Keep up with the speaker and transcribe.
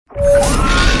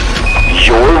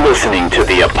listening to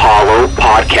the Apollo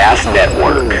Podcast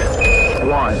Network.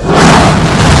 One.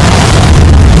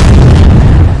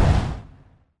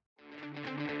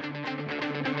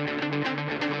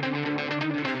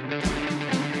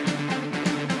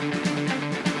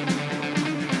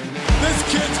 This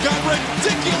kid's got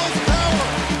ridiculous power.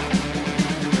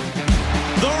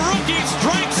 The rookie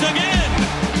strikes again.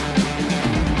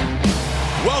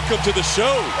 Welcome to the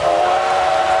show.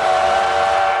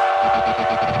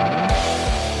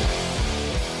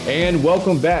 And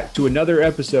welcome back to another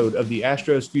episode of the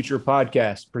Astros Future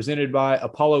Podcast, presented by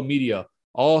Apollo Media,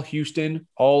 all Houston,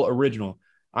 all original.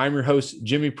 I'm your host,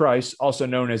 Jimmy Price, also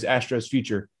known as Astros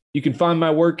Future. You can find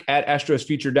my work at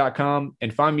astrosfuture.com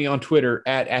and find me on Twitter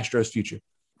at astrosfuture.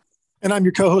 And I'm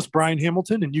your co-host, Brian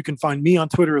Hamilton, and you can find me on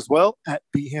Twitter as well at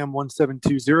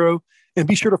bham1720. And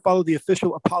be sure to follow the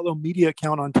official Apollo Media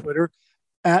account on Twitter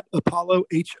at Apollo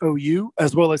HOU,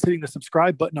 as well as hitting the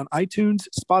subscribe button on iTunes,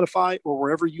 Spotify, or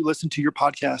wherever you listen to your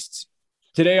podcasts.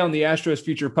 Today on the Astros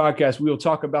Future Podcast, we will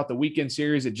talk about the weekend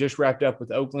series that just wrapped up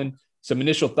with Oakland, some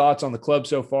initial thoughts on the club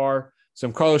so far,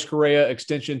 some Carlos Correa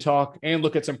extension talk, and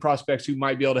look at some prospects who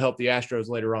might be able to help the Astros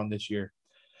later on this year.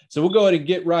 So we'll go ahead and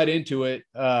get right into it.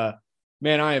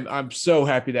 Man, I'm so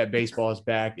happy that baseball is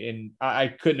back, and I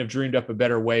couldn't have dreamed up a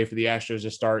better way for the Astros to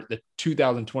start the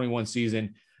 2021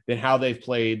 season than how they've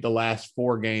played the last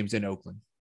 4 games in Oakland.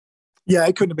 Yeah,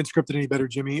 it couldn't have been scripted any better,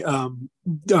 Jimmy.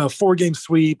 4-game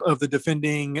sweep of the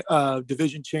defending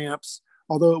division champs.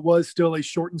 Although it was still a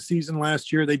shortened season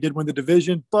last year, they did win the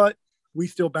division, but we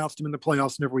still bounced them in the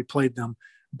playoffs whenever we played them.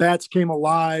 Bats came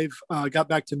alive, got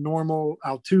back to normal.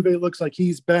 Altuve looks like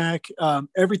he's back.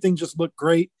 Everything just looked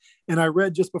great. And I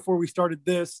read just before we started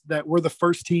this that we're the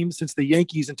first team since the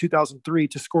Yankees in 2003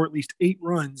 to score at least 8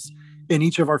 runs in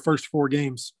each of our first 4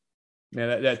 games.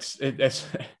 Man, that's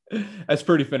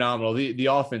pretty phenomenal. The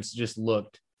offense just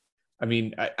looked. I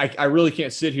mean, I really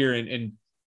can't sit here and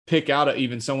pick out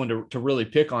even someone to really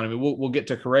pick on. I mean, we'll get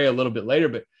to Correa a little bit later,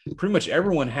 but pretty much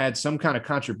everyone had some kind of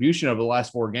contribution over the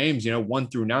last 4 games, 1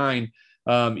 through 9,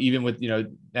 even with,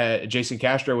 Jason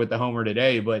Castro with the homer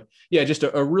today. But yeah, just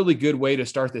a really good way to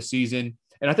start the season.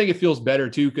 And I think it feels better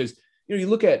too, because, you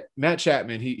look at Matt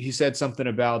Chapman, he said something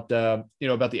about, about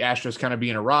the Astros kind of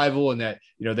being a rival and that,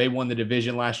 they won the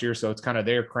division last year. So it's kind of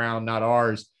their crown, not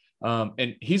ours.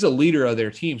 And he's a leader of their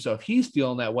team. So if he's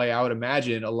feeling that way, I would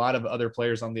imagine a lot of other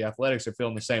players on the Athletics are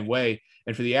feeling the same way.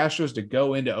 And for the Astros to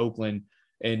go into Oakland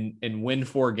and win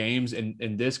 4 games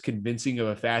in this convincing of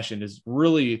a fashion is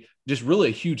really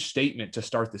a huge statement to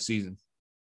start the season.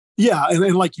 Yeah,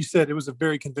 and like you said, it was a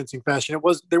very convincing fashion.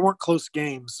 They weren't close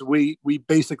games. We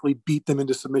basically beat them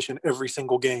into submission every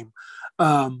single game.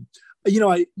 I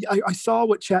saw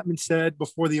what Chapman said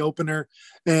before the opener,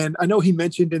 and I know he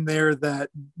mentioned in there that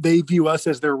they view us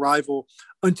as their rival.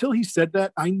 Until he said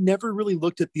that, I never really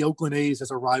looked at the Oakland A's as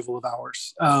a rival of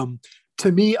ours.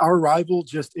 To me, our rival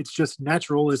it's just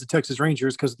natural as the Texas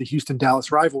Rangers because of the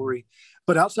Houston-Dallas rivalry.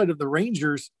 But outside of the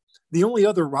Rangers, the only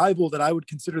other rival that I would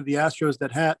consider the Astros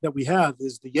that we have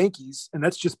is the Yankees, and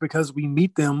that's just because we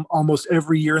meet them almost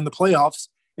every year in the playoffs,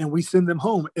 and we send them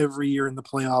home every year in the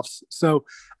playoffs. So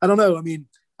I don't know. I mean,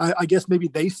 I guess maybe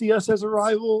they see us as a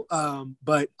rival,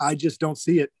 but I just don't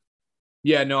see it.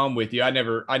 Yeah, no, I'm with you. I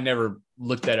never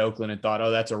looked at Oakland and thought,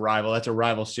 oh, that's a rival. That's a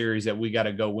rival series that we got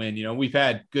to go win. We've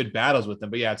had good battles with them,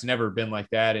 but yeah, it's never been like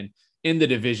that. And in the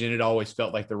division, it always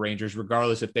felt like the Rangers,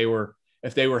 regardless if they were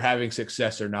having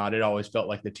success or not, it always felt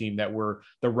like the team that we're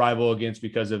the rival against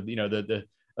because of, the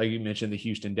like you mentioned, the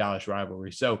Houston-Dallas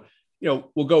rivalry. So,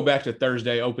 we'll go back to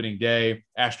Thursday, opening day.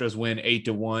 Astros win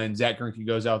 8-1. Zach Greinke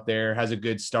goes out there, has a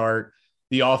good start.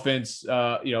 The offense,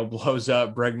 blows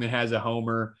up. Bregman has a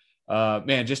homer.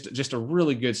 Man, just a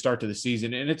really good start to the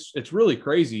season. And it's really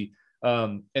crazy.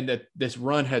 And that this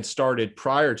run had started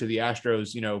prior to the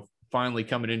Astros, finally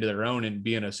coming into their own and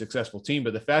being a successful team.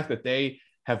 But the fact that they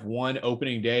have won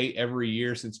opening day every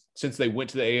year since they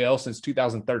went to the AL since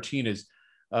 2013 is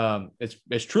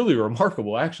it's truly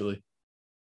remarkable, actually.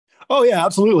 Oh yeah,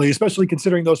 absolutely. Especially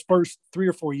considering those first 3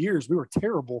 or 4 years, we were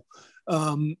terrible.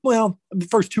 The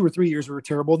first 2 or 3 years we were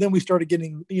terrible. Then we started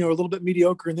getting, a little bit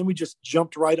mediocre, and then we just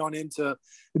jumped right on into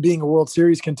being a World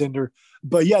Series contender.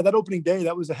 But yeah, that opening day,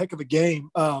 that was a heck of a game.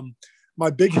 My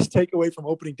biggest takeaway from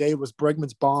opening day was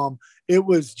Bregman's bomb. It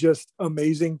was just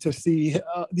amazing to see,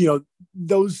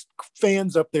 those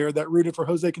fans up there that rooted for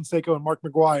Jose Canseco and Mark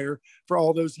McGwire for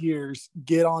all those years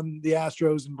get on the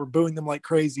Astros and were booing them like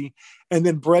crazy. And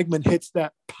then Bregman hits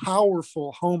that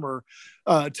powerful homer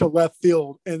to left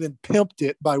field and then pimped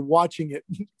it by watching it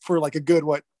for like a good,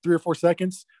 3 or 4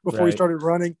 seconds before he started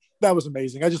running. That was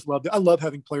amazing. I just loved it. I love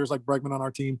having players like Bregman on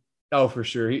our team. Oh, for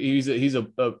sure. He's a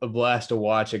blast to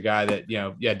watch. A guy that,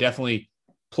 definitely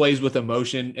plays with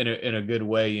emotion in a good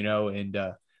way, and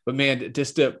but man,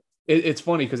 it's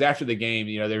funny because after the game,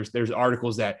 there's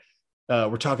articles that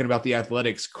we're talking about the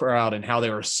athletics crowd and how they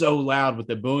were so loud with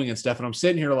the booing and stuff. And I'm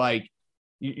sitting here like,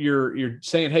 you're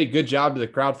saying, hey, good job to the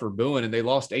crowd for booing, and they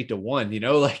lost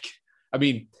 8-1, like, I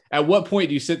mean, at what point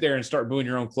do you sit there and start booing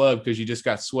your own club because you just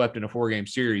got swept in a 4-game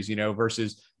series,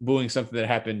 versus booing something that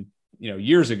happened,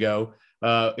 years ago,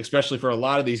 especially for a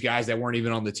lot of these guys that weren't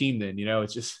even on the team then,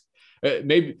 it's just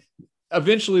maybe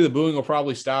eventually the booing will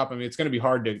probably stop. I mean, it's going to be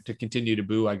hard to continue to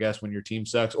boo, I guess, when your team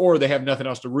sucks or they have nothing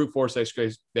else to root for. So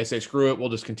they say, screw it. We'll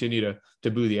just continue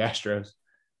to boo the Astros.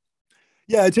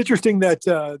 Yeah, it's interesting that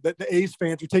that the A's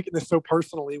fans are taking this so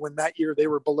personally when that year they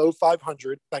were below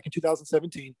 500 back in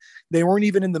 2017. They weren't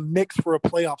even in the mix for a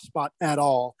playoff spot at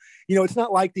all. It's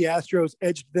not like the Astros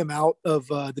edged them out of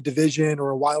the division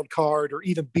or a wild card or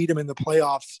even beat them in the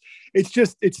playoffs.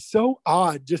 It's so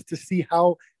odd just to see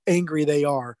how angry they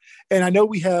are. And I know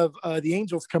we have the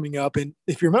Angels coming up. And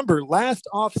if you remember last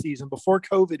offseason before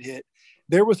COVID hit,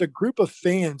 there was a group of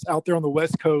fans out there on the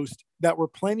West Coast that were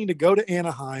planning to go to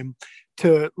Anaheim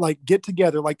to like get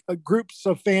together, like groups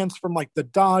of fans from like the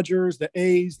Dodgers, the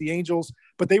A's, the Angels,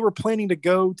 but they were planning to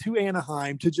go to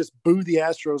Anaheim to just boo the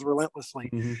Astros relentlessly.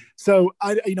 Mm-hmm. So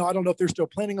I don't know if they're still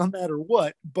planning on that or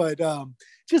what, but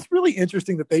just really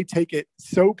interesting that they take it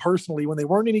so personally when they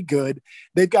weren't any good.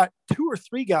 They've got 2 or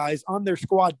 3 guys on their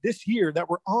squad this year that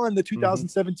were on the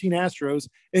 2017 Astros,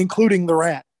 including the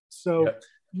Rat. So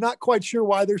not quite sure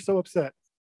why they're so upset.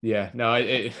 Yeah, no,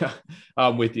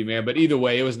 I'm with you, man. But either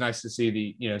way, it was nice to see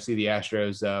the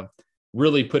Astros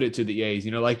really put it to the A's.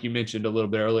 Like you mentioned a little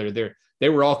bit earlier, they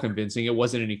were all convincing. It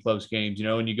wasn't any close games,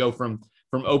 and you go from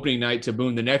opening night to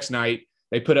boom the next night.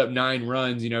 They put up 9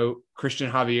 runs.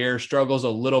 Christian Javier struggles a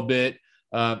little bit.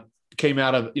 Came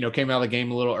out of the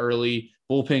game a little early.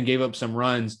 Bullpen gave up some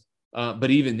runs,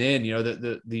 but even then,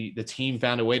 the team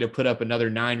found a way to put up another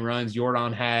 9 runs.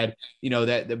 Jordan had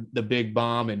the big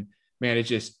bomb and. Man, it's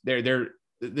just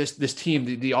this team,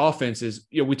 the offense is,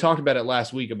 we talked about it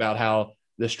last week about how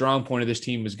the strong point of this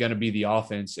team is going to be the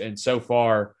offense. And so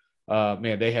far,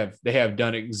 man, they have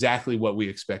done exactly what we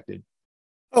expected.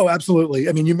 Oh, absolutely.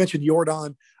 I mean, you mentioned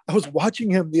Jordan. I was watching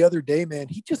him the other day, man.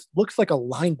 He just looks like a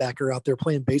linebacker out there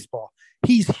playing baseball.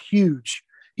 He's huge.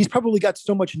 He's probably got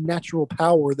so much natural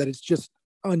power that it's just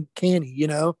uncanny,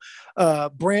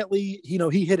 Brantley,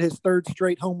 he hit his 3rd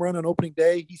straight home run on opening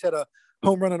day. He's had a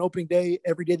home run on opening day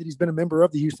every day that he's been a member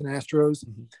of the Houston Astros.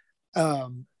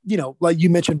 Mm-hmm. Like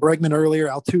you mentioned Bregman earlier,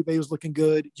 Altuve was looking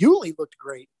good. Yuli looked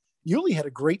great. Yuli had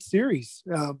a great series.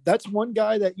 That's one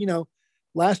guy that,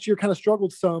 last year kind of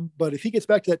struggled some, but if he gets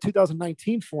back to that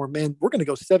 2019 form, man, we're going to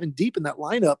go 7 deep in that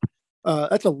lineup.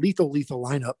 That's a lethal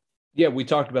lineup. Yeah, we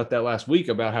talked about that last week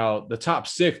about how the top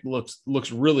 6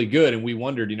 looks really good, and we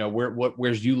wondered,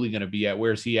 where's Yuli going to be at?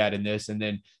 Where's he at in this? And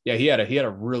then, yeah, he had a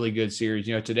really good series.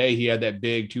 Today he had that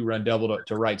big 2-run double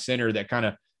to right center that kind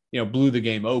of blew the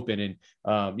game open.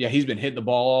 And he's been hitting the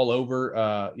ball all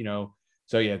over.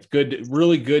 So yeah, it's good,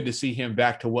 really good to see him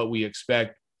back to what we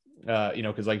expect.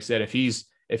 Because like I said, if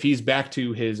he's back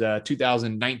to his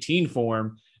 2019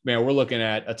 form, man, we're looking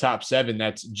at a top 7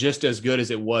 that's just as good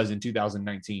as it was in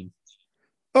 2019.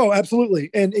 Oh, absolutely.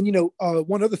 And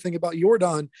one other thing about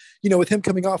Jordan, with him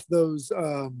coming off those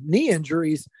knee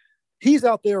injuries, he's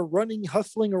out there running,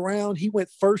 hustling around. He went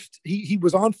first. He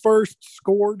was on first,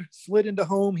 scored, slid into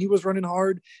home. He was running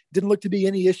hard. Didn't look to be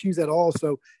any issues at all.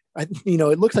 So,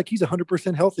 it looks like he's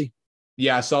 100% healthy.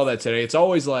 Yeah, I saw that today. It's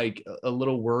always like a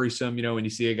little worrisome, when you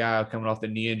see a guy coming off the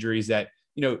knee injuries that,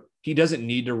 he doesn't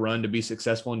need to run to be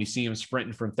successful. And you see him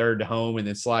sprinting from 3rd to home and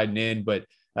then sliding in, but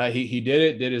he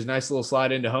did his nice little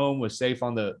slide into home, was safe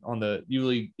on the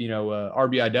Yuli,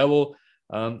 RBI double,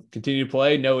 continue to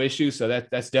play, no issues. So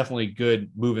that's definitely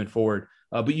good moving forward.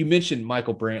 But you mentioned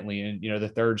Michael Brantley and, the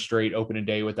 3rd straight opening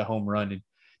day with the home run, and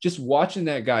just watching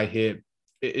that guy hit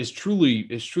is truly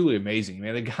amazing,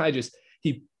 man. The guy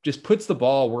he just puts the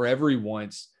ball wherever he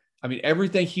wants. I mean,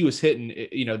 everything he was hitting,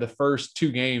 the first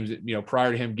 2 games,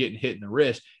 prior to him getting hit in the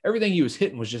wrist, everything he was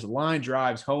hitting was just line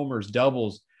drives, homers,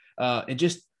 doubles, and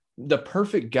just the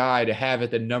perfect guy to have at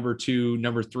the number 2,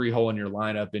 number 3 hole in your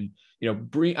lineup. And,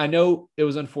 I know it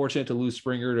was unfortunate to lose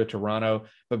Springer to Toronto,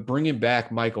 but bringing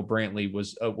back Michael Brantley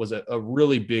was a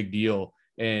really big deal.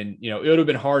 And, it would have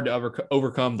been hard to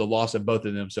overcome the loss of both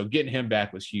of them. So getting him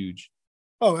back was huge.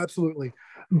 Oh, absolutely.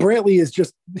 Brantley is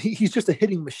he's just a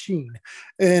hitting machine.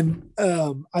 And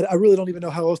I really don't even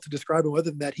know how else to describe him other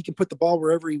than that. He can put the ball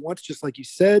wherever he wants, just like you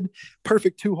said.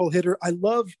 Perfect 2-hole hitter. I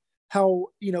love how,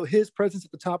 his presence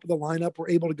at the top of the lineup, we're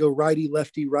able to go righty,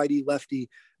 lefty,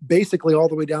 basically all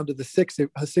the way down to the 6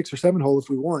 or 7 hole if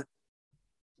we want.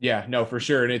 Yeah, no, for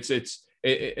sure. And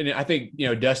and I think,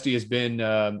 Dusty has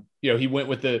been, he went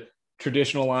with the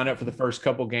traditional lineup for the first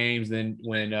couple games. Then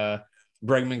when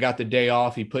Bregman got the day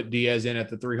off, he put Diaz in at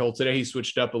the 3 hole. Today he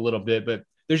switched up a little bit, but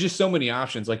there's just so many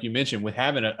options, like you mentioned, with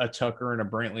having a Tucker and a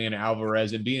Brantley and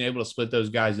Alvarez and being able to split those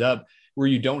guys up where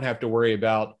you don't have to worry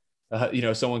about,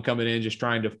 someone coming in just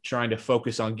trying to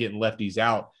focus on getting lefties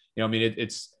out.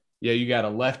 You got a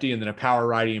lefty and then a power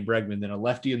righty in Bregman, then a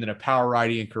lefty and then a power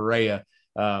righty in Correa.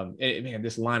 Man,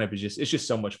 this lineup is it's just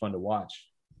so much fun to watch.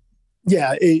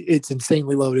 Yeah, it's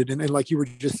insanely loaded. And like you were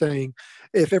just saying,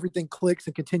 if everything clicks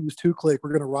and continues to click, we're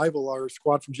going to rival our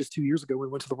squad from just 2 years ago when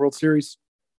we went to the World Series.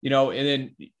 And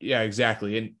then, yeah,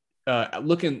 exactly. And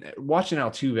watching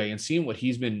Altuve and seeing what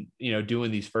he's been, doing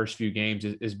these first few games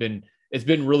it's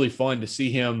been really fun to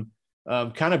see him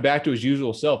kind of back to his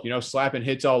usual self, slapping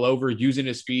hits all over, using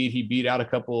his speed. He beat out a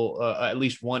couple, at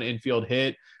least one infield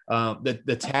hit.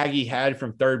 The tag he had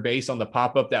from third base on the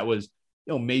pop-up that was,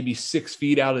 maybe 6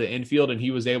 feet out of the infield. And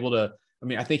he was able to,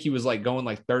 I think he was like going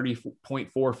like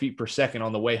 30.4 feet per second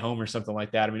on the way home or something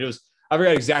like that. I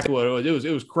forgot exactly what it was.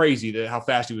 It was crazy how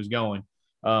fast he was going.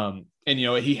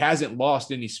 He hasn't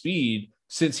lost any speed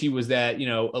since he was that,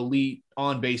 elite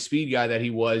on-base speed guy that he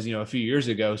was, a few years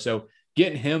ago. So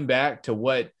getting him back to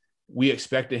what we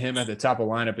expected him at the top of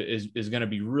lineup is going to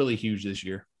be really huge this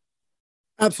year.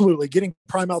 Absolutely. Getting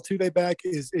Prime Altuve back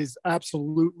is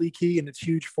absolutely key, and it's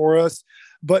huge for us.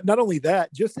 But not only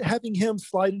that, just having him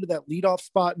slide into that leadoff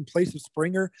spot in place of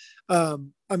Springer.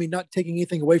 Not taking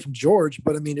anything away from George,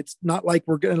 but it's not like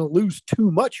we're going to lose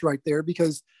too much right there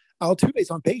because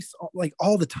Altuve's on base like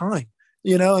all the time.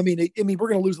 We're going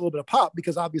to lose a little bit of pop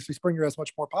because obviously Springer has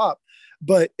much more pop,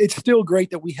 but it's still great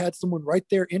that we had someone right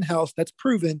there in-house that's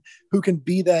proven who can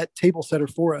be that table setter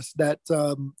for us, that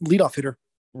leadoff hitter.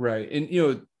 Right. And,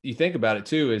 you think about it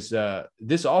too, is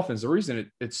this offense, the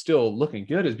reason it's still looking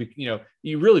good is, because,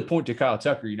 you really point to Kyle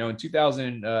Tucker. In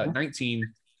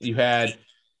 2019, you had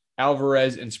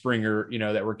Alvarez and Springer,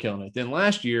 that were killing it. Then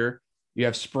last year you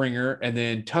have Springer, and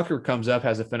then Tucker comes up,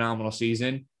 has a phenomenal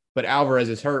season, but Alvarez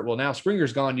is hurt. Well, now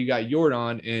Springer's gone. You got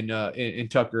Jordan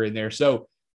and Tucker in there. So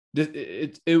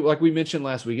like we mentioned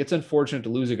last week, it's unfortunate to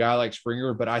lose a guy like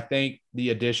Springer, but I think the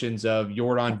additions of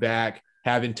Jordan back,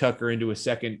 having Tucker into a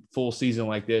second full season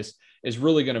like this is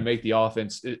really going to make the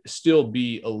offense still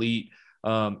be elite.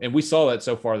 And we saw that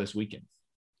so far this weekend.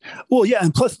 Well, yeah.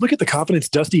 And plus look at the confidence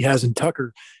Dusty has in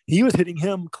Tucker. He was hitting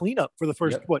him cleanup for the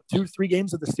first, 2-3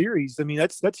 games of the series.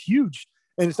 That's huge.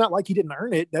 And it's not like he didn't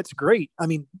earn it. That's great.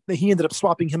 He ended up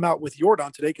swapping him out with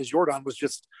Jordan today because Jordan was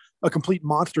just a complete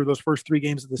monster those first 3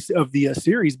 games of the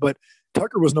series. But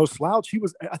Tucker was no slouch.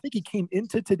 I think he came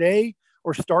into today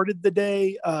or started the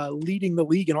day leading the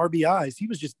league in RBIs.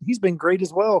 He's been great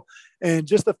as well. And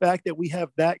just the fact that we have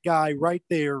that guy right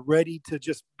there ready to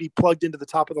just be plugged into the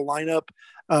top of the lineup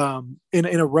in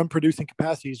a run producing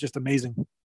capacity is just amazing.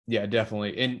 Yeah,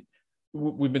 definitely. And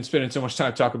we've been spending so much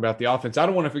time talking about the offense. I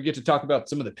don't want to forget to talk about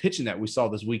some of the pitching that we saw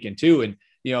this weekend too. And,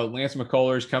 Lance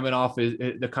McCullers coming off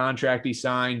the contract he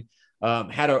signed,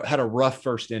 had a rough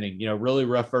first inning, really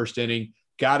rough first inning,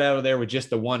 got out of there with just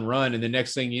the 1 run. And the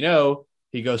next thing you know,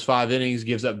 he goes 5 innings,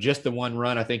 gives up just the 1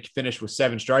 run. I think finished with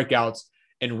 7 strikeouts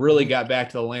and really got back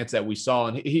to the Lance that we saw.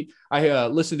 And I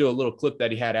listened to a little clip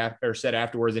that he had said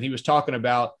afterwards, and he was talking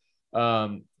about,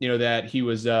 that he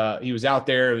was out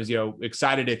there, was,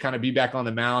 excited to kind of be back on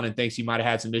the mound and thinks he might've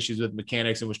had some issues with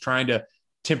mechanics and was trying to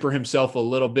temper himself a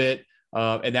little bit.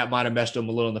 And that might've messed him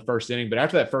a little in the first inning, but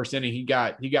after that first inning, he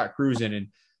got cruising. And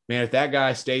man, if that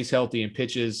guy stays healthy and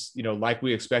pitches, like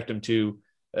we expect him to,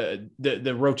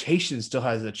 the rotation still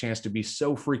has a chance to be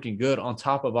so freaking good on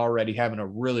top of already having a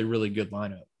really, really good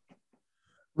lineup.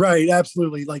 Right.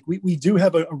 Absolutely. Like we do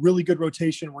have a really good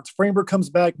rotation. Once Framber comes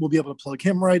back, we'll be able to plug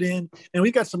him right in. And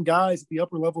we've got some guys at the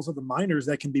upper levels of the minors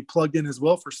that can be plugged in as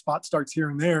well for spot starts here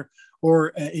and there, or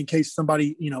in case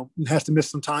somebody, has to miss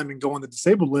some time and go on the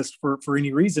disabled list for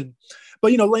any reason.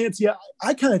 But, Lance, yeah,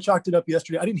 I kind of chalked it up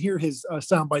yesterday. I didn't hear his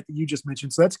soundbite that you just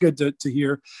mentioned, so that's good to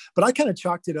hear. But I kind of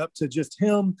chalked it up to just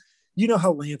him. You know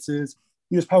how Lance is.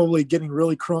 He was probably getting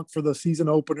really crunk for the season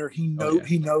opener. He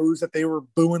knows that they were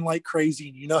booing like crazy.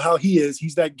 And you know how he is.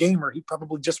 He's that gamer. He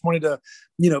probably just wanted to,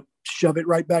 shove it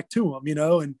right back to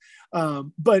him,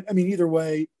 And, but either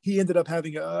way, he ended up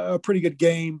having a pretty good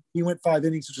game. He went 5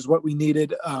 innings, which is what we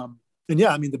needed. And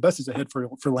yeah, the best is ahead for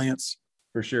Lance.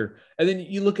 For sure. And then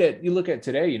you look at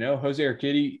today, Jose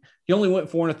Urquidy, he only went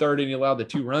 4 1/3 and he allowed the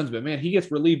 2 runs, but man, he gets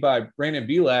relieved by Brandon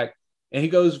Bielak. And he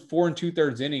goes 4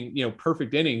 2/3 inning,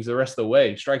 perfect innings the rest of the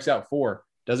way, strikes out 4,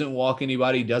 doesn't walk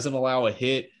anybody, doesn't allow a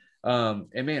hit. And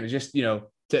man, it's just,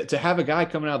 to have a guy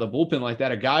coming out of the bullpen like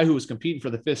that, a guy who was competing for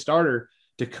the 5th starter,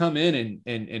 to come in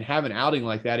and have an outing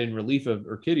like that in relief of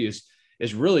Urquidy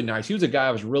is really nice. He was a guy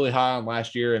I was really high on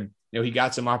last year, and he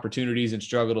got some opportunities and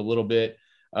struggled a little bit.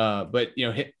 But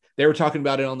they were talking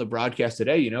about it on the broadcast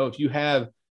today. If you have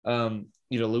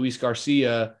Luis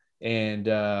Garcia and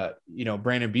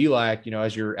Brandon Bielak,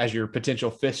 as your potential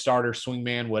 5th starter,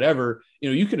 swingman, whatever,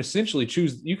 you can essentially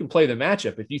choose. You can play the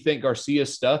matchup if you think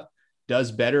Garcia's stuff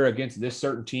does better against this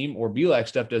certain team, or Bielak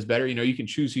stuff does better. You can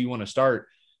choose who you want to start.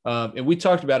 And we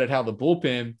talked about it, how the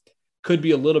bullpen could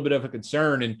be a little bit of a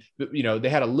concern, and they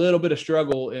had a little bit of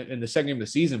struggle in the second game of the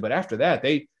season, but after that,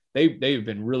 they've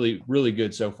been really, really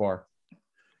good so far.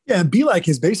 Yeah, and Bielak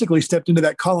has basically stepped into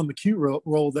that Colin McHugh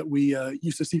role that we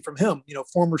used to see from him.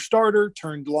 Former starter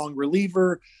turned long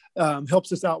reliever,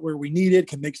 helps us out where we need it,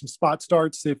 can make some spot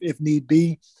starts if need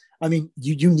be. I mean,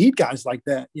 you need guys like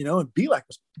that, and Bielak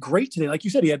was great today. Like you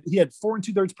said, he had 4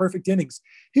 2/3 perfect innings.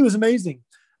 He was amazing.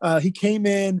 He came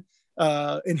in,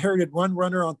 inherited one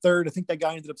runner on third. I think that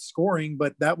guy ended up scoring,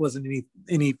 but that wasn't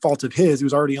any fault of his. He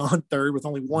was already on third with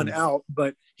only one out,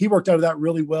 but he worked out of that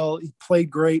really well. He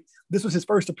played great. This was his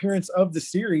first appearance of the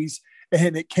series,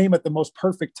 and it came at the most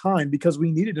perfect time because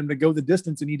we needed him to go the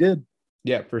distance, and he did.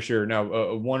 Yeah, for sure. No,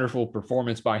 a wonderful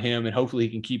performance by him, and hopefully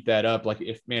he can keep that up. Like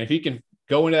if he can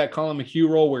go into that Colin McHugh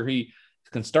role where he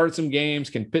can start some games,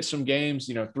 can pitch some games,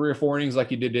 3 or 4 innings like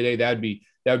he did today, that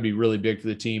would be really big for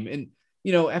the team. And,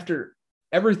 after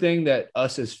everything that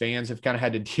us as fans have kind of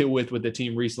had to deal with the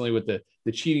team recently, with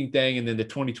the cheating thing, and then the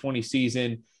 2020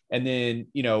 season, and then,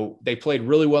 they played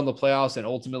really well in the playoffs and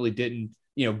ultimately didn't,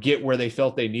 get where they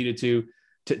felt they needed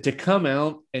to come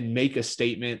out and make a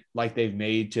statement like they've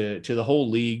made to the whole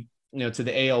league, to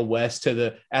the AL West, to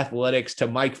the Athletics, to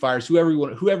Mike Fiers, whoever you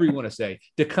want to say,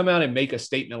 to come out and make a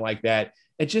statement like that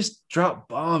and just drop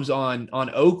bombs on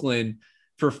Oakland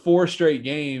for 4 straight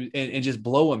games and just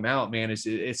blow them out, man.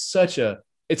 It's such a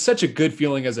good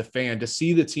feeling as a fan to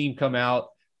see the team come out,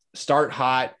 start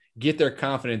hot, get their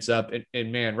confidence up.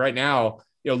 And man, right now,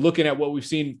 looking at what we've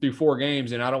seen through 4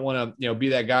 games, and I don't want to, be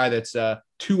that guy that's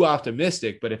too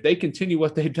optimistic, but if they continue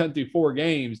what they've done through 4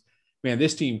 games, man,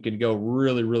 this team can go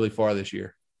really, really far this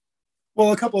year.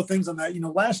 Well, a couple of things on that.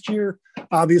 Last year,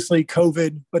 obviously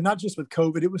COVID, but not just with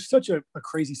COVID, it was such a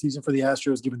crazy season for the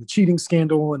Astros, given the cheating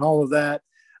scandal and all of that.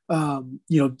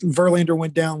 Verlander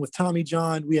went down with Tommy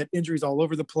John. We had injuries all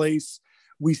over the place.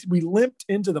 We limped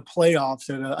into the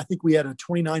playoffs at I think we had a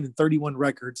 29-31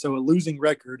 record, so a losing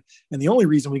record. And the only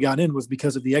reason we got in was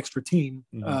because of the extra team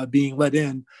being let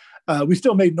in. We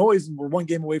still made noise and we're 1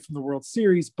 game away from the World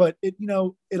Series, but it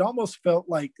almost felt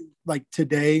like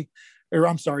today, or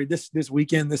I'm sorry, this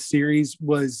weekend, this series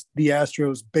was the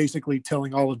Astros basically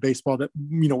telling all of baseball that,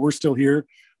 we're still here.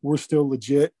 We're still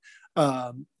legit.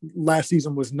 Last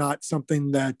season was not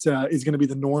something that is going to be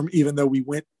the norm, even though we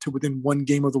went to within 1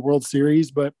 game of the World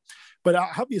Series. But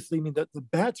obviously, the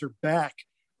bats are back.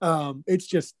 It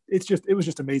was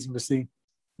just amazing to see.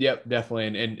 Yep,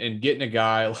 definitely. And getting a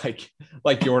guy like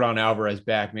Yordan Alvarez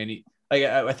back, man.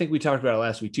 I think we talked about it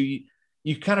last week too.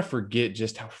 You kind of forget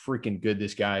just how freaking good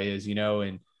this guy is,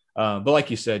 and but like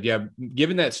you said, yeah,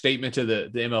 giving that statement to the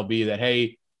MLB that,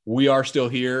 hey, we are still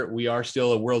here. We are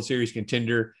still a World Series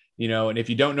contender, and if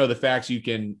you don't know the facts,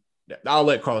 I'll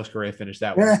let Carlos Correa finish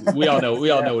that one. We all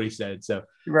know what he said. So,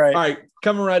 right. All right,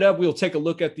 coming right up, we'll take a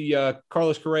look at the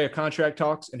Carlos Correa contract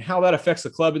talks and how that affects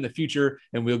the club in the future.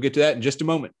 And we'll get to that in just a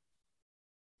moment.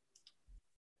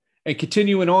 And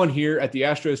continuing on here at the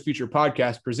Astros Future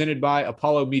Podcast presented by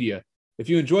Apollo Media. If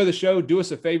you enjoy the show, do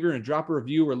us a favor and drop a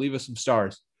review or leave us some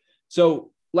stars.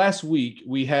 So last week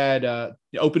we had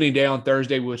opening day on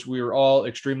Thursday, which we were all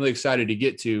extremely excited to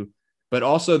get to, but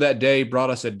also that day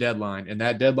brought us a deadline, and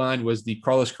that deadline was the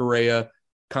Carlos Correa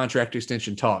contract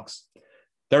extension talks.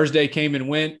 Thursday came and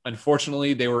went.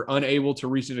 Unfortunately, they were unable to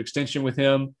reach an extension with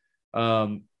him.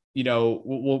 We're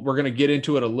going to get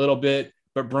into it a little bit,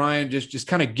 but Brian, just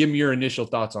kind of give me your initial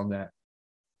thoughts on that.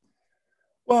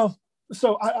 Well,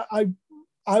 so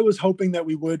I was hoping that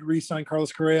we would re-sign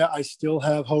Carlos Correa. I still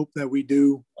have hope that we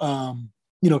do,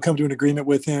 come to an agreement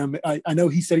with him. I know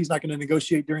he said he's not going to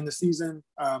negotiate during the season.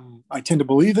 I tend to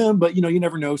believe him, but, you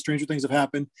never know. Stranger things have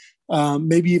happened.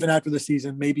 Maybe even after the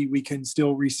season, maybe we can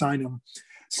still re-sign him.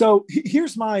 So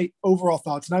here's my overall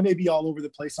thoughts, and I may be all over the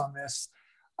place on this.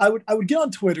 I would get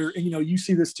on Twitter, and, you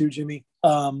see this too, Jimmy,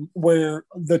 where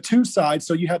the two sides,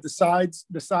 so you have the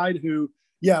side who,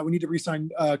 yeah, we need to re-sign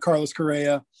Carlos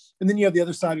Correa. And then you have the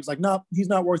other side who's like, no, he's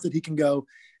not worth it. He can go.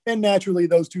 And naturally,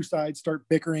 those two sides start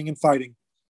bickering and fighting.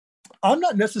 I'm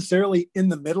not necessarily in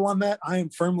the middle on that. I am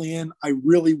firmly in. I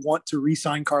really want to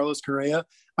re-sign Carlos Correa.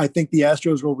 I think the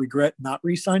Astros will regret not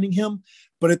re-signing him,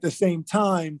 but at the same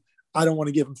time, I don't want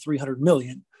to give him $300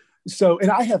 million. So, and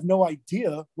I have no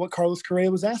idea what Carlos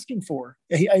Correa was asking for.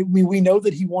 I mean, we know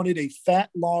that he wanted a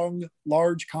fat, long,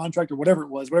 large contract or whatever it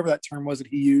was, whatever that term was that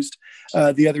he used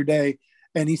the other day.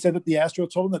 And he said that the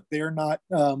Astros told him that they're not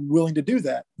willing to do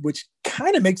that, which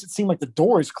kind of makes it seem like the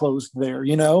door is closed there,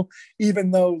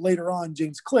 even though later on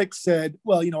James Click said,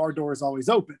 well, our door is always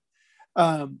open.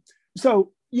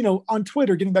 So, on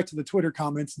Twitter, getting back to the Twitter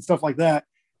comments and stuff like that,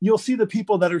 you'll see the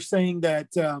people that are saying that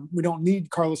we don't need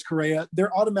Carlos Correa.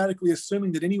 They're automatically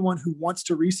assuming that anyone who wants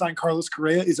to re-sign Carlos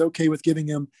Correa is okay with giving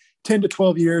him 10 to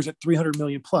 12 years at $300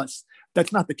 million plus.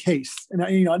 That's not the case. And I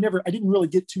didn't really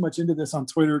get too much into this on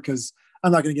Twitter because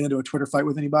I'm not going to get into a Twitter fight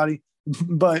with anybody,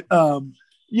 but I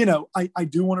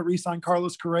do want to re-sign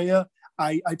Carlos Correa.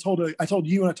 I told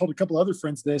you and I told a couple other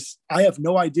friends this. I have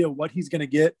no idea what he's going to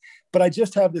get, but I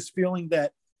just have this feeling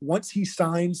that once he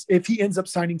signs, if he ends up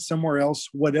signing somewhere else,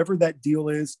 whatever that deal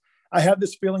is, I have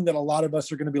this feeling that a lot of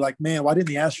us are going to be like, man, why didn't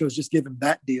the Astros just give him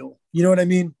that deal? You know what I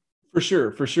mean? For sure.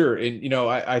 And,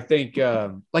 I think,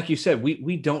 like you said,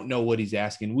 we don't know what he's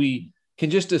asking. We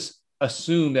can just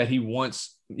assume that he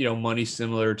wants, money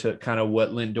similar to kind of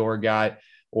what Lindor got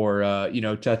or,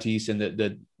 Tatis and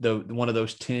the one of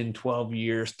those 10, 12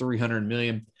 years, 300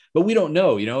 million, but we don't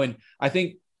know, and I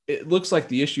think it looks like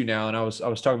the issue now. And I was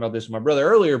talking about this with my brother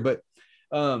earlier, but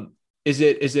is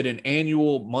it an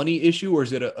annual money issue or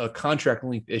is it a contract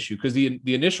length issue? Because the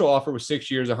initial offer was 6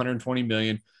 years, 120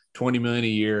 million, 20 million a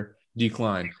year.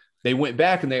 Decline. They went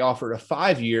back and they offered a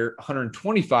 5-year,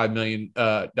 $125 million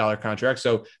contract.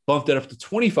 So bumped it up to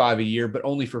 25 a year, but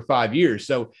only for 5 years.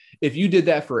 So if you did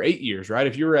that for 8 years, right?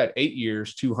 If you were at 8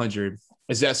 years, 200,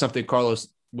 is that something Carlos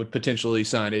would potentially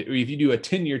sign? If you do a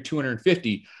 10-year,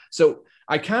 250. So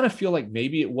I kind of feel like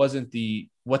maybe it wasn't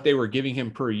what they were giving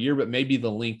him per year, but maybe the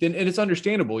length. And it's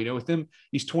understandable, with him,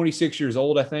 he's 26 years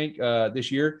old, I think,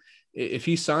 this year. If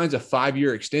he signs a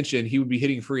 5-year extension, he would be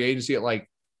hitting free agency at like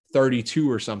 32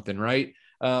 or something, right?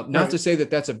 Not to say that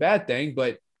that's a bad thing,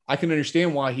 but I can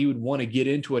understand why he would want to get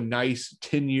into a nice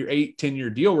 10-year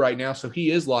deal right now. So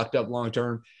he is locked up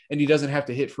long-term and he doesn't have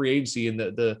to hit free agency in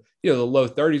the low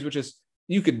 30s, which is,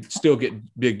 you could still get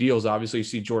big deals. Obviously you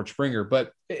see George Springer,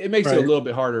 but it makes it a little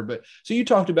bit harder. But so you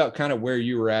talked about kind of where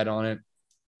you were at on it.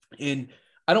 And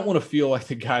I don't want to feel like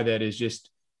the guy that is just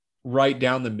right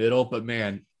down the middle, but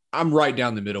man, I'm right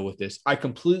down the middle with this. I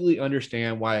completely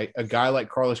understand why a guy like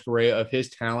Carlos Correa of his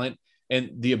talent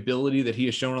and the ability that he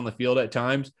has shown on the field at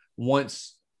times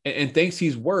wants and thinks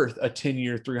he's worth a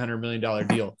 10-year, $300 million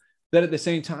deal. That at the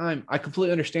same time, I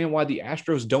completely understand why the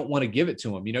Astros don't want to give it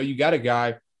to him. You got a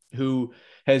guy who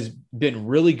has been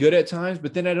really good at times,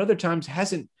 but then at other times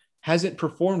hasn't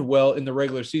performed well in the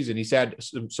regular season. He's had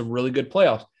some really good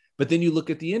playoffs, but then you look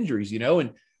at the injuries,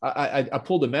 and I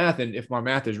pulled the math, and if my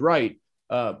math is right,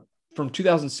 from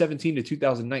 2017 to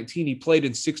 2019, he played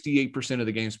in 68% of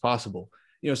the games possible.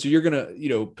 So you're going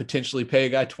to, potentially pay a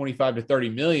guy 25 to 30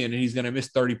 million and he's going to miss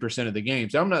 30% of the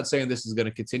games. I'm not saying this is going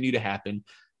to continue to happen,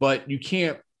 but you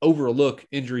can't overlook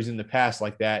injuries in the past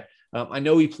like that. I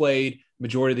know he played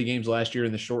majority of the games last year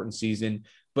in the shortened season,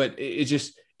 but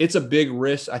it's a big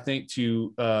risk, I think,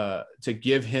 to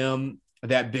give him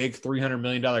that big $300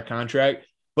 million contract.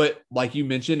 But like you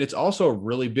mentioned, it's also a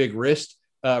really big risk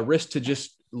to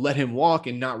just let him walk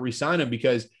and not re-sign him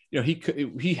because,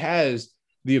 he has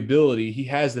the ability, he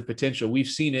has the potential. We've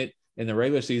seen it in the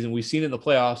regular season. We've seen it in the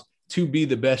playoffs to be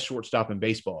the best shortstop in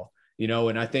baseball,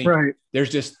 and I think there's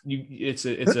just,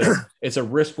 it's a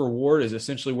risk reward is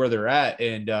essentially where they're at.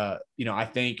 And, I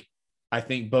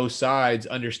think both sides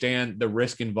understand the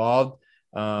risk involved.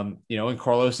 And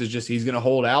Carlos is he's going to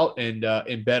hold out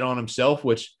and bet on himself,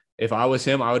 which if I was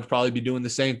him, I would probably be doing the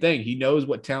same thing. He knows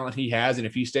what talent he has. And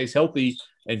if he stays healthy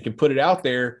and can put it out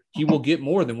there, he will get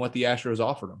more than what the Astros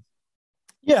offered him.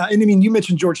 Yeah. And I mean, you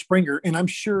mentioned George Springer, and I'm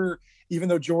sure even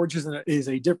though George plays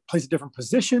a different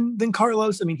position than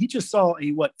Carlos, I mean, he just saw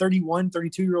a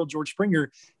 32-year-old George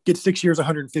Springer get 6 years,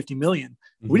 $150 million.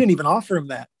 Mm-hmm. We didn't even offer him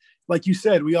that. Like you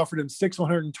said, we offered him 6,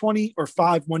 120 or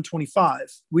 5,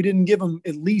 125. We didn't give him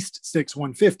at least 6,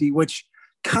 150, which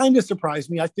kind of surprised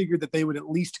me. I figured that they would at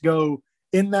least go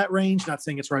in that range, not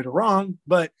saying it's right or wrong,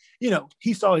 but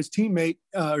he saw his teammate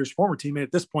or his former teammate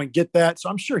at this point get that. So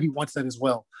I'm sure he wants that as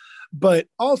well. But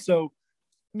also,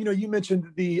 you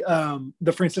mentioned the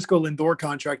Francisco Lindor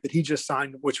contract that he just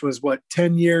signed, which was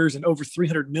 10 years and over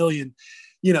 300 million,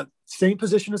 same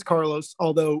position as Carlos,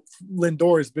 although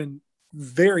Lindor has been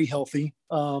very healthy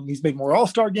He's made more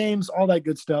all-star games, all that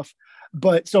good stuff.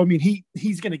 But so, I mean,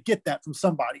 he's going to get that from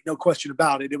somebody, no question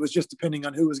about it. It was just depending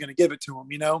on who was going to give it to him,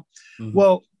 Mm-hmm.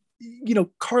 Well,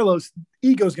 Carlos,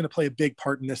 ego is going to play a big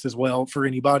part in this as well for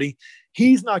anybody.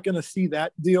 He's not going to see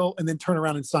that deal and then turn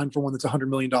around and sign for one that's $100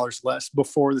 million less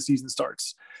before the season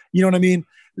starts. You know what I mean?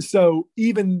 So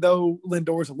even though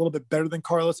Lindor is a little bit better than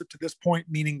Carlos up to this point,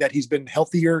 meaning that he's been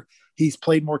healthier, he's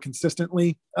played more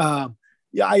consistently.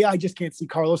 I just can't see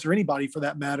Carlos or anybody for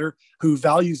that matter who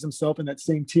values himself in that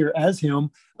same tier as him,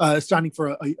 signing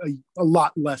for a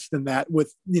lot less than that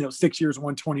with, 6 years,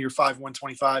 120 or 5,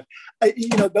 125.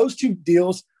 Those two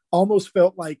deals almost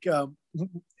felt like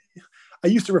I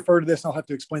used to refer to this, and I'll have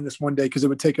to explain this one day because it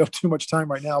would take up too much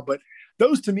time right now. But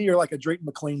those to me are like a Drayton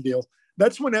McClain deal.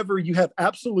 That's whenever you have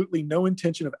absolutely no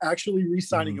intention of actually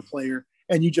re-signing a player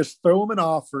and you just throw them an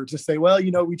offer to say, well,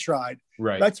 we tried.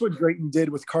 Right. That's what Drayton did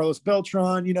with Carlos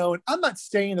Beltran, and I'm not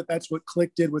saying that that's what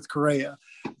Click did with Correa,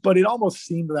 but it almost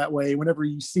seemed that way whenever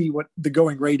you see what the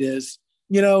going rate is,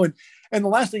 and the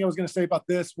last thing I was going to say about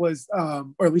this was,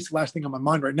 or at least the last thing on my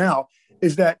mind right now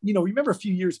is that, remember a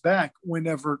few years back,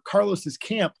 whenever Carlos's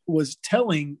camp was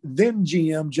telling then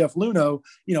GM Jeff Luhnow,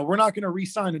 we're not going to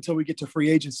re-sign until we get to free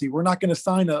agency. We're not going to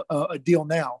sign a deal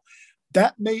now.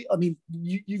 That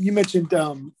you mentioned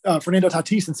Fernando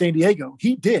Tatis in San Diego.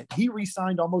 He did. He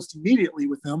re-signed almost immediately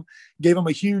with them, gave him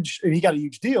and he got a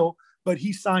huge deal, but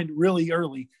he signed really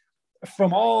early.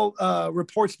 From all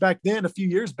reports back then, a few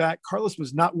years back, Carlos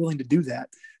was not willing to do that.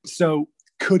 So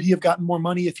could he have gotten more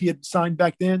money if he had signed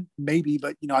back then? Maybe,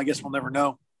 but I guess we'll never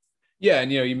know. Yeah,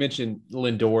 and you mentioned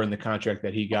Lindor and the contract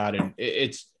that he got, and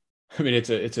it's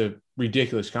a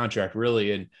ridiculous contract,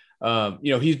 really. And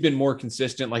he's been more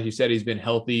consistent. Like you said, he's been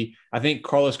healthy. I think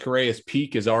Carlos Correa's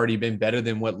peak has already been better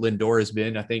than what Lindor has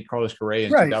been. I think Carlos Correa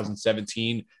in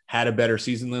 2017 had a better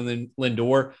season than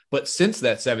Lindor. But since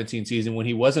that 17 season, when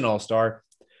he was an all-star,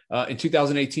 in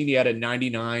 2018, he had a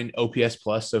 99 OPS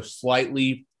plus, so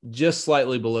just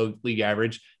slightly below league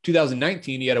average.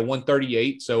 2019, he had a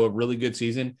 138, so a really good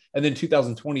season. And then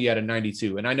 2020, he had a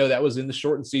 92. And I know that was in the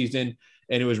shortened season,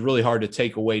 and it was really hard to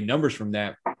take away numbers from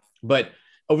that. But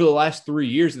over the last 3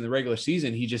 years in the regular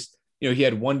season, he just, he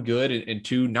had one good and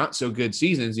two not so good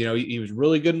seasons. He was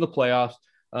really good in the playoffs.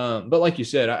 But like you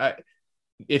said,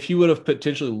 if he would have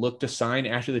potentially looked to sign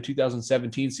after the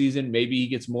 2017 season, maybe he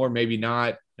gets more, maybe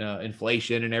not,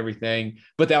 inflation and everything.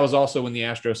 But that was also when the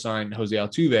Astros signed Jose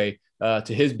Altuve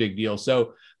to his big deal.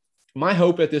 So my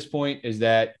hope at this point is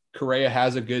that Correa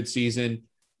has a good season.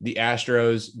 The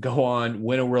Astros go on,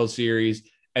 win a World Series,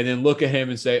 and then look at him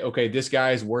and say, okay, this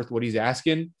guy is worth what he's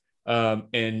asking.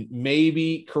 And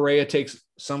maybe Correa takes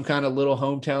some kind of little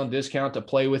hometown discount to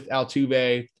play with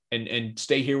Altuve and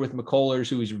stay here with McCullers,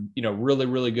 who he's, really,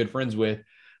 really good friends with,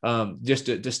 just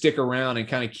to stick around and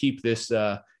kind of keep this,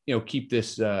 the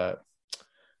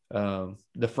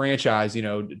franchise,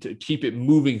 to keep it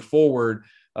moving forward.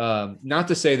 Not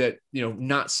to say that,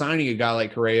 not signing a guy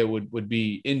like Correa would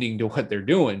be ending to what they're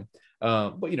doing.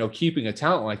 But, keeping a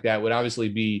talent like that would obviously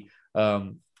be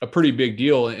a pretty big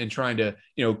deal in trying to,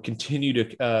 continue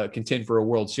to contend for a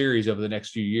World Series over the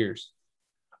next few years.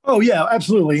 Oh, yeah,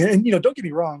 absolutely. And, don't get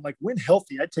me wrong, like when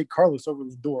healthy, I'd take Carlos over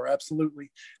Lindor.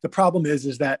 Absolutely. The problem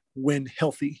is that when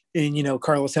healthy and,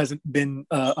 Carlos hasn't been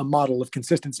a model of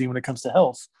consistency when it comes to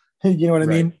health. You know what I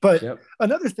mean? But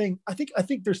Another thing, I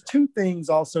think there's two things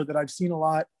also that I've seen a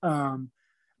lot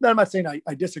that I'm not saying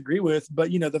I disagree with,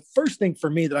 but, the first thing for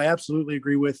me that I absolutely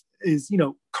agree with is,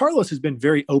 Carlos has been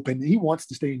very open. He wants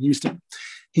to stay in Houston.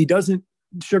 He doesn't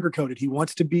sugarcoat it. He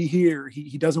wants to be here.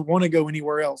 He doesn't want to go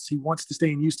anywhere else. He wants to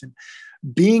stay in Houston.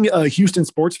 Being a Houston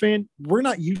sports fan, we're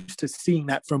not used to seeing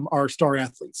that from our star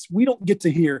athletes. We don't get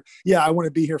to hear, I want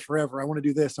to be here forever. I want to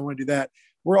do this. I want to do that.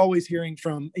 We're always hearing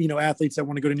from, athletes that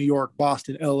want to go to New York,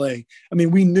 Boston, LA. I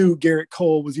mean, we knew Garrett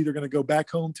Cole was either going to go back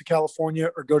home to California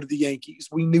or go to the Yankees.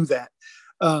 We knew that.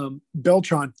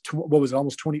 Beltran, what was it,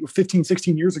 almost 15,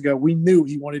 16 years ago, we knew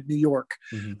he wanted New York.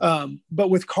 Mm-hmm. But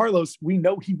with Carlos, we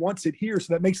know he wants it here.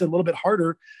 So that makes it a little bit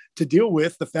harder to deal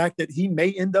with the fact that he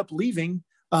may end up leaving,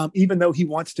 even though he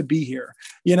wants to be here.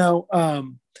 I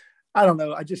don't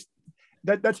know.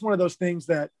 That's one of those things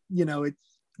that,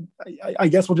 I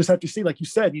guess we'll just have to see, like you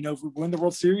said, if we win the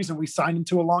World Series and we sign him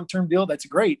to a long-term deal, that's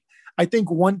great. I think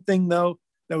one thing though,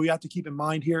 that we have to keep in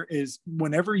mind here is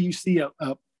whenever you see a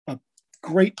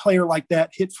great player like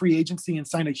that hit free agency and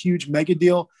sign a huge mega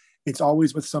deal, It's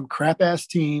always with some crap ass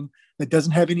team that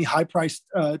doesn't have any high priced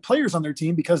players on their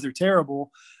team because they're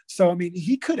terrible. So, I mean,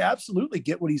 he could absolutely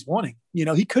get what he's wanting. You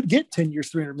know, he could get 10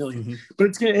 years, $300 million, but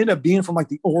it's going to end up being from like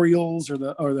the Orioles or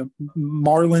the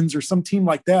Marlins or some team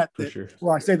like that. For sure.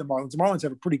 Well, I say the Marlins. The Marlins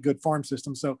have a pretty good farm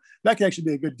system, so that could actually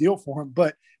be a good deal for him.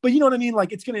 But you know what I mean?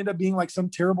 Like, it's going to end up being like some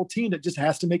terrible team that just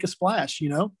has to make a splash, you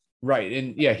know? Right.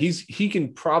 And yeah, he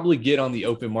can probably get on the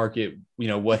open market, you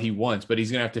know, what he wants, but he's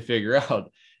going to have to figure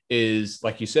out is,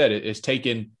 like you said, is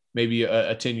taking maybe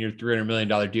a 10-year, $300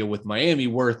 million deal with Miami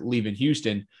worth leaving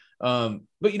Houston.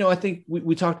 But, you know, I think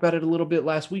we talked about it a little bit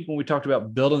last week when we talked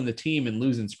about building the team and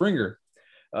losing Springer.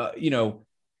 You know,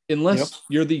 unless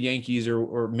you're the Yankees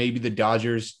or maybe the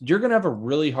Dodgers, you're going to have a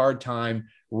really hard time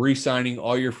re-signing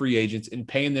all your free agents and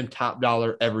paying them top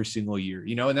dollar every single year,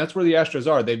 you know, and that's where the Astros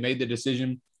are. They've made the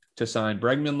decision to sign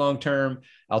Bregman long-term,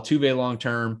 Altuve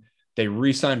long-term. They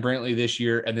re-signed Brantley this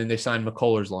year, and then they signed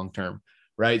McCullers long-term,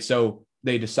 right? So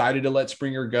they decided to let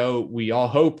Springer go. We all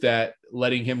hope that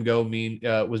letting him go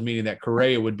was meaning that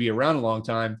Correa would be around a long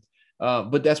time.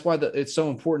 But that's why it's so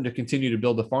important to continue to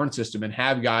build the farm system and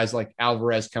have guys like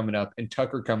Alvarez coming up and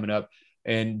Tucker coming up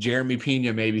and Jeremy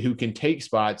Pena maybe who can take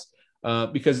spots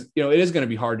because, you know, it is going to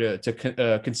be hard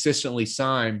to consistently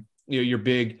sign, you know, your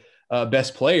big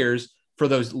best players for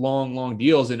those long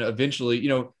deals. And eventually, you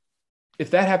know,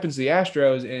 if that happens to the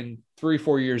Astros and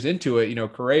 3-4 years into it, you know,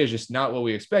 Correa is just not what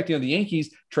we expect. You know, the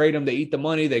Yankees trade them, they eat the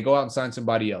money, they go out and sign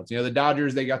somebody else. You know, the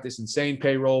Dodgers, they got this insane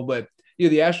payroll, but you know,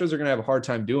 the Astros are going to have a hard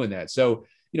time doing that. So,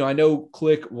 you know, I know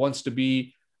Click wants to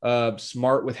be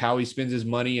smart with how he spends his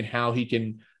money and how he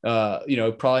can, you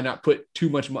know, probably not put too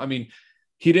much money. I mean,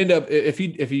 he'd end up if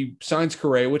he signs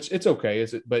Correa, which it's okay,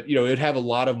 but you know, it'd have a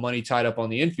lot of money tied up on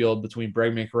the infield between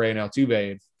Bregman, Correa, and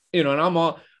Altuve. You know,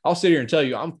 and I'll sit here and tell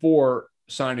you, I'm for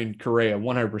signing Correa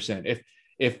 100%.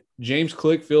 If James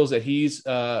Click feels that he's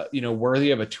you know,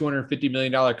 worthy of a $250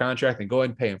 million contract, then go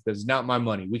ahead and pay him because it's not my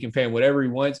money. We can pay him whatever he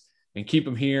wants and keep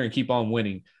him here and keep on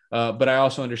winning. But I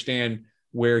also understand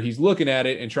where he's looking at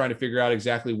it and trying to figure out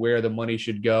exactly where the money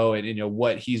should go and you know,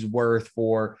 what he's worth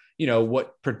for, you know,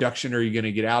 what production are you going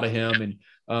to get out of him?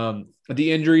 And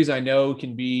the injuries I know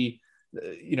can be,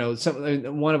 you know,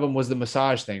 one of them was the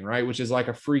massage thing, right? Which is like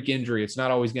a freak injury. It's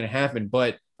not always going to happen,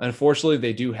 but unfortunately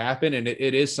they do happen. And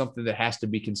it is something that has to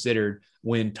be considered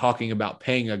when talking about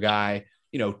paying a guy,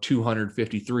 you know,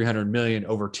 250, 300 million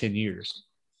over 10 years.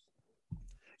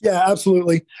 Yeah,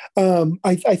 absolutely.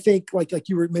 I think like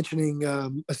you were mentioning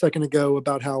a second ago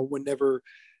about how whenever,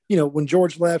 you know, when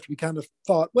George left, we kind of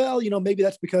thought, well, you know, maybe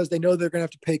that's because they know they're going to have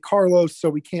to pay Carlos, so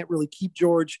we can't really keep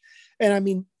George. And I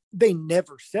mean, they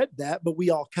never said that, but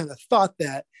we all kind of thought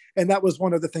that. And that was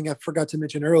one other thing I forgot to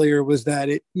mention earlier was that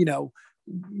it, you know,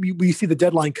 we see the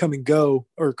deadline come and go,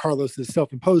 or Carlos's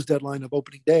self-imposed deadline of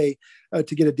opening day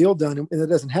to get a deal done. And it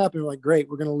doesn't happen. We're like, great,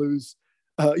 we're going to lose.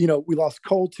 You know, we lost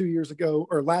Cole 2 years ago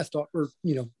or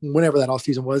you know, whenever that off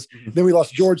season was. Mm-hmm. Then we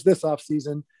lost George this off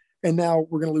season. And now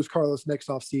we're going to lose Carlos next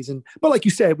off season. But like you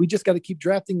said, we just got to keep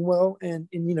drafting well and,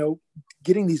 you know,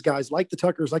 getting these guys like the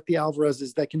Tuckers, like the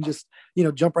Alvarezes that can just, you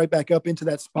know, jump right back up into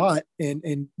that spot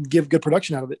and give good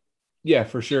production out of it. Yeah,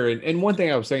 for sure. And one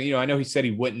thing I was saying, you know, I know he said he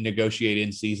wouldn't negotiate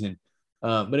in season,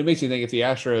 but it makes me think if the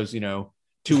Astros, you know,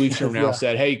 2 weeks from now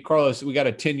said, hey, Carlos, we got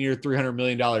a 10-year, $300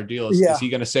 million deal. Is he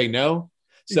going to say no?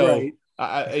 So,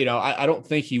 you know, I don't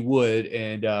think he would.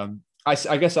 And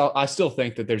I guess I still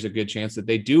think that there's a good chance that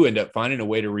they do end up finding a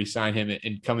way to re-sign him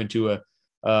and come into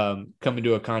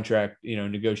a contract, you know,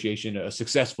 negotiation, a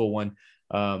successful one.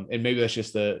 And maybe that's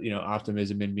just the, you know,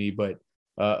 optimism in me, but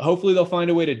hopefully they'll find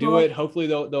a way to do it. Hopefully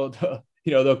they'll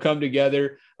you know, they'll come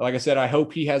together. Like I said, I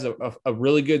hope he has a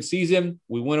really good season.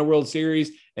 We win a World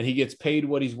Series and he gets paid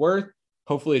what he's worth.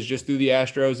 Hopefully it's just through the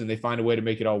Astros and they find a way to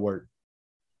make it all work.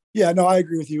 Yeah, no, I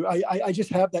agree with you. I just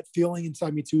have that feeling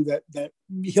inside me too that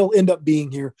he'll end up being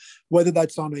here, whether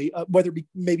that's on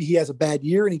maybe he has a bad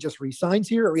year and he just re-signs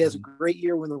here, or he has a great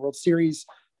year, win the World Series,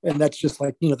 and that's just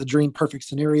like, you know, the dream perfect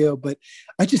scenario. But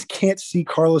I just can't see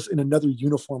Carlos in another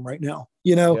uniform right now.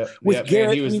 You know, with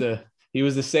Garrett, man, he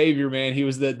was the savior, man. He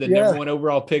was the number one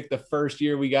overall pick the first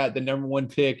year we got the number one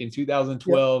pick in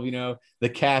 2012. You know, the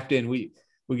captain.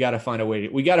 We got to find a way.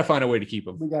 We got to find a way to keep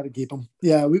him. We got to keep him.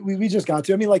 Yeah, we just got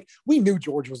to. I mean, like, we knew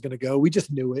George was going to go. We just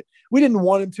knew it. We didn't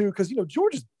want him to because, you know,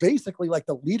 George is basically like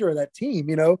the leader of that team,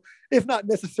 you know, if not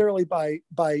necessarily by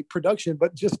production,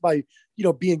 but just by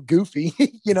being goofy,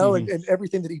 and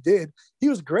everything that he did. He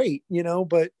was great,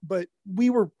 but we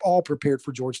were all prepared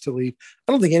for George to leave.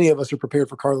 I don't think any of us are prepared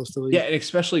for Carlos to leave. Yeah, and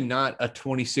especially not a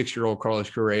 26-year-old Carlos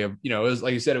Correa. It was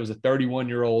like you said, it was a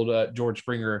 31-year-old George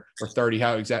Springer, or 30,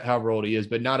 however old he is,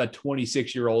 but not a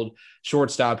 26-year-old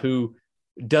shortstop who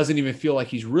doesn't even feel like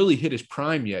he's really hit his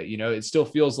prime yet. It still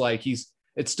feels like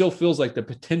the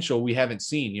potential we haven't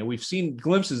seen. We've seen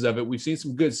glimpses of it. We've seen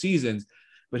some good seasons,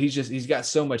 but he's got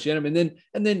so much in him.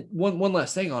 And then one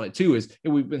last thing on it too is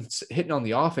we've been hitting on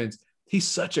the offense. He's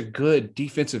such a good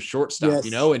defensive shortstop,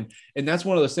 yes. And that's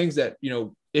one of those things that,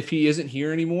 if he isn't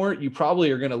here anymore, you probably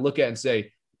are going to look at and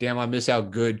say, damn, I miss how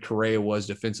good Correa was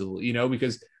defensively,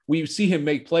 because we see him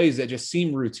make plays that just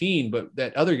seem routine, but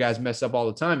that other guys mess up all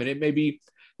the time. And it may be,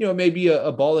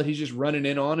 a ball that he's just running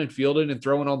in on and fielding and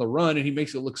throwing on the run, and he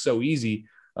makes it look so easy.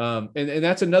 And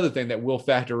that's another thing that will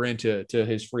factor into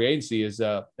his free agency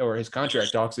or his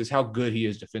contract talks, is how good he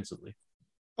is defensively.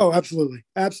 Oh, absolutely.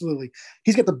 Absolutely.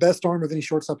 He's got the best arm of any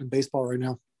shortstop in baseball right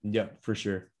now. Yeah, for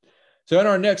sure. So in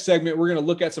our next segment, we're going to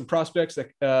look at some prospects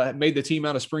that made the team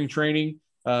out of spring training,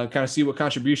 kind of see what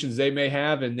contributions they may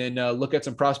have, and then look at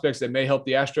some prospects that may help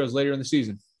the Astros later in the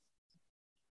season.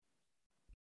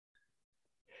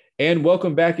 And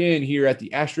welcome back in here at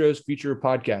the Astros Future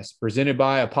Podcast, presented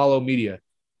by Apollo Media.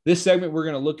 This segment, we're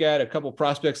going to look at a couple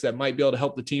prospects that might be able to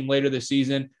help the team later this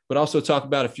season, but also talk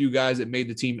about a few guys that made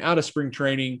the team out of spring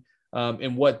training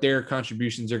and what their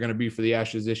contributions are going to be for the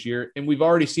Astros this year. And we've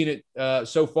already seen it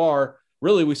so far.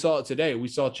 Really, we saw it today. We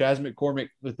saw Chas McCormick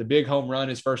with the big home run,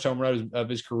 his first home run of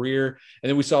his career. And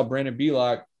then we saw Brandon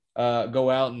Bielak go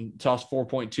out and toss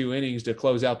 4.2 innings to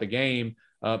close out the game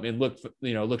and looked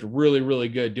really, really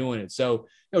good doing it. So,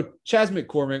 Chas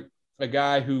McCormick, a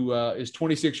guy who is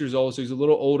 26 years old, so he's a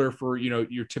little older for,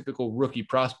 your typical rookie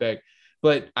prospect.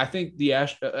 But I think the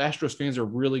Astros fans are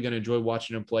really going to enjoy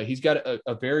watching him play. He's got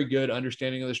a very good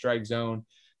understanding of the strike zone.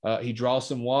 He draws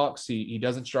some walks. He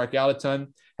doesn't strike out a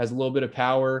ton, has a little bit of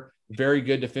power, very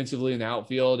good defensively in the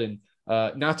outfield. And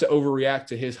not to overreact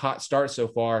to his hot start so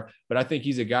far, but I think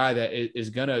he's a guy that is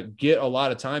going to get a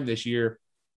lot of time this year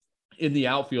in the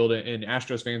outfield, and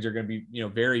Astros fans are going to be,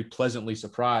 very pleasantly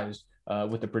surprised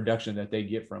with the production that they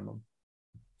get from him.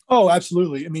 Oh,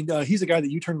 absolutely. I mean, he's a guy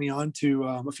that you turned me on to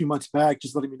a few months back,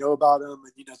 just letting me know about him,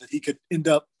 and that he could end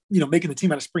up, making the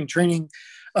team out of spring training,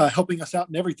 helping us out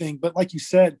and everything. But like you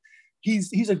said,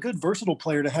 he's a good versatile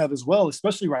player to have as well,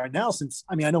 especially right now. Since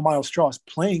I know Miles Straw is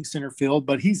playing center field,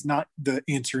 but he's not the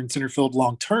answer in center field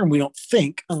long term. We don't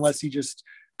think, unless he just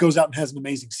goes out and has an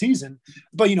amazing season.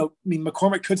 But,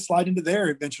 McCormick could slide into there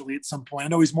eventually at some point. I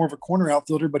know he's more of a corner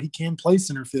outfielder, but he can play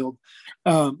center field.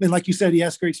 And like you said, he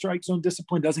has great strike zone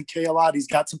discipline, doesn't K a lot. He's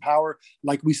got some power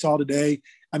like we saw today.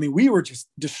 I mean, we were just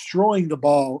destroying the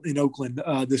ball in Oakland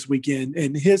this weekend,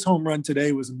 and his home run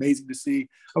today was amazing to see.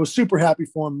 I was super happy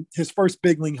for him. His first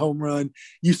big league home run,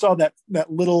 you saw that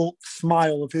little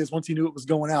smile of his once he knew it was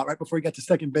going out right before he got to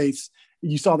second base.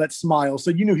 You saw that smile,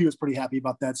 so you knew he was pretty happy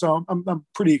about that. So I'm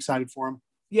pretty excited for him.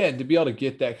 Yeah, and to be able to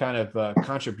get that kind of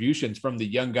contributions from the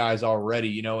young guys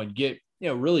already, and get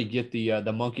really get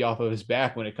the monkey off of his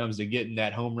back when it comes to getting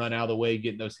that home run out of the way,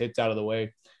 getting those hits out of the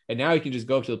way. And now he can just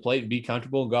go up to the plate and be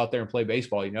comfortable and go out there and play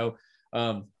baseball,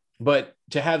 But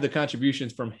to have the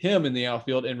contributions from him in the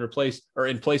outfield and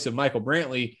in place of Michael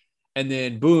Brantley, and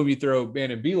then boom, you throw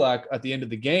Brandon Bielak at the end of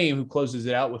the game, who closes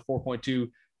it out with 4.2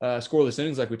 scoreless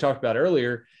innings, like we talked about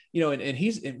earlier. And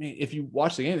if you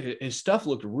watch the game, his stuff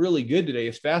looked really good today.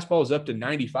 His fastball was up to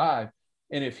 95,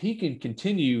 and if he can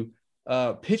continue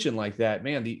pitching like that,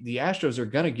 man, the Astros are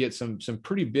going to get some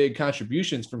pretty big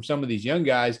contributions from some of these young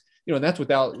guys. And that's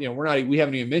without, we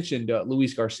haven't even mentioned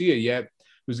Luis Garcia yet,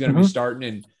 who's going to be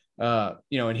starting. And,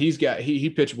 and he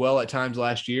pitched well at times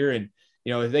last year. And,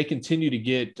 if they continue to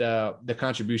get the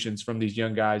contributions from these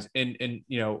young guys and,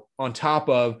 on top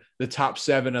of the top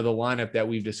 7 of the lineup that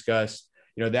we've discussed,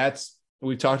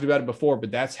 we've talked about it before,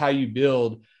 but that's how you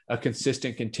build a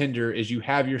consistent contender, is you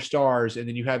have your stars, and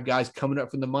then you have guys coming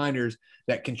up from the minors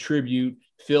that contribute,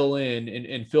 fill in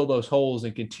and fill those holes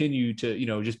and continue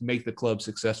to, just make the club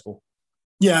successful.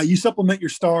 Yeah. You supplement your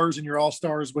stars and your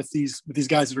all-stars with these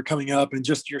guys that are coming up and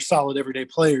just your solid everyday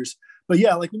players. But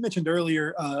yeah, like we mentioned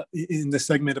earlier in this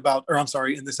segment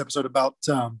in this episode about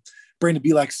Brandon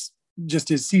Bielak's, just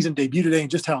his season debut today and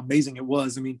just how amazing it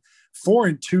was. I mean,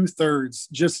 4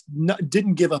 2/3, just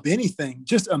didn't give up anything.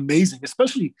 Just amazing,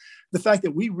 especially the fact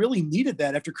that we really needed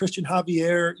that after Christian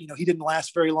Javier. He didn't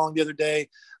last very long the other day.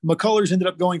 McCullers ended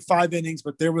up going 5 innings,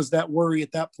 but there was that worry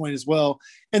at that point as well.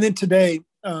 And then today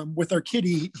with our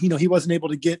kitty, he wasn't able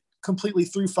to get completely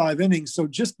through 5 innings. So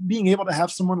just being able to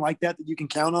have someone like that you can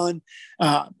count on.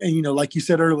 And, like you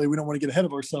said earlier, we don't want to get ahead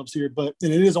of ourselves here, but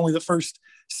it is only the first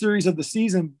series of the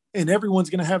season, and everyone's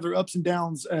going to have their ups and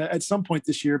downs at some point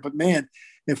this year. But man,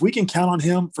 if we can count on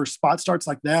him for spot starts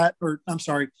like that, or I'm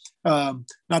sorry,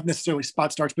 not necessarily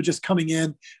spot starts, but just coming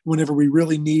in whenever we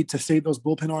really need to save those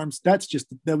bullpen arms, that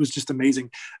was just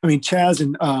amazing. I mean, Chaz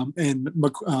and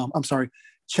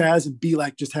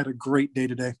Belak just had a great day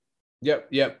today.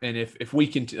 Yep. And if we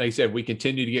can, like I said, we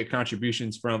continue to get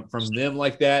contributions from them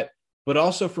like that, but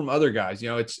also from other guys.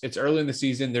 It's early in the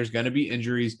season. There's going to be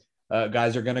injuries.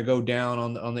 Guys are going to go down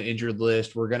on the injured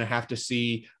list. We're going to have to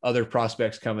see other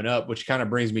prospects coming up, which kind of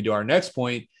brings me to our next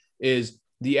point is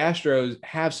the Astros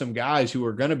have some guys who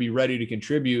are going to be ready to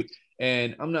contribute.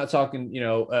 And I'm not talking,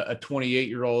 a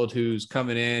 28-year-old who's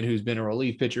coming in, who's been a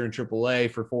relief pitcher in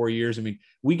AAA for 4 years. I mean,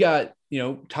 we got,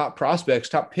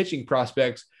 top pitching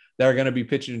prospects that are going to be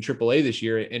pitching in AAA this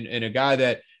year. And a guy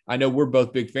that I know we're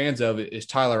both big fans of is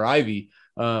Tyler Ivey.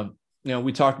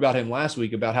 We talked about him last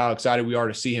week about how excited we are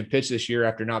to see him pitch this year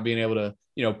after not being able to,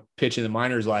 pitch in the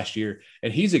minors last year.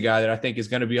 And he's a guy that I think is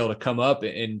going to be able to come up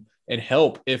and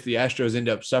help if the Astros end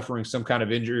up suffering some kind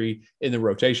of injury in the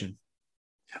rotation.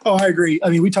 Oh, I agree. I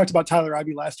mean, we talked about Tyler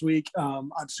Ivey last week.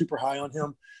 I'm super high on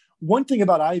him. One thing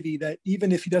about Ivey that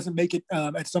even if he doesn't make it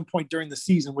at some point during the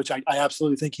season, which I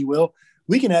absolutely think he will,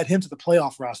 we can add him to the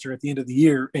playoff roster at the end of the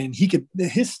year. And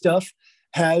his stuff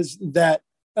has that,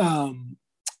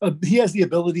 he has the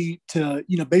ability to,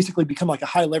 basically become like a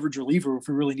high leverage reliever if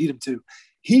we really need him to.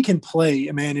 He can play,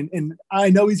 man. And I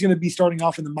know he's going to be starting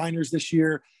off in the minors this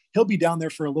year. He'll be down there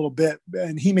for a little bit,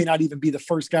 and he may not even be the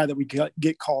first guy that we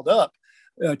get called up.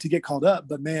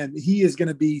 But man, he is going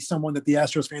to be someone that the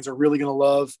Astros fans are really going to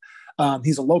love.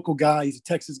 He's a local guy. He's a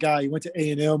Texas guy. He went to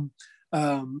A&M.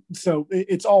 So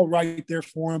it's all right there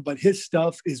for him, but his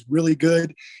stuff is really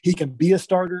good. He can be a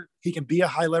starter. He can be a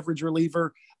high leverage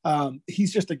reliever.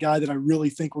 He's just a guy that I really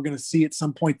think we're going to see at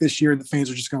some point this year, and the fans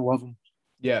are just going to love him.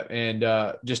 Yeah.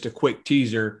 And just a quick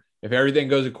teaser, if everything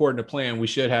goes according to plan, we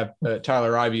should have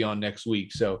Tyler Ivey on next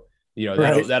week. So,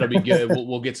 that'll be good.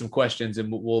 We'll get some questions,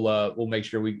 and we'll make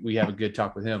sure we have a good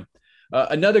talk with him.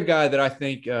 Another guy that I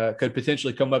think could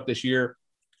potentially come up this year.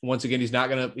 Once again, he's not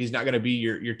gonna be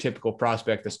your typical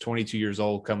prospect that's 22 years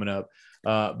old coming up.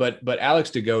 But Alex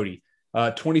Degote,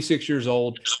 26 years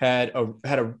old, had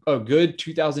a good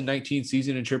 2019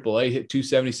 season in AAA. Hit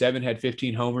 277, had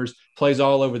 15 homers, plays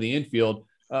all over the infield.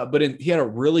 But he had a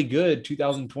really good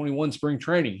 2021 spring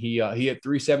training. He hit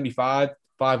 375,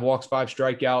 5 walks, 5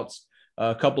 strikeouts,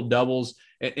 a couple doubles.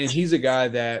 And he's a guy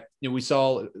that we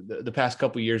saw the past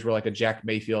couple of years where like a Jack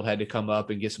Mayfield had to come up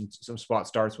and get some spot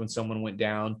starts when someone went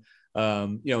down,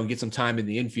 and get some time in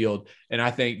the infield. And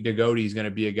I think Degote is going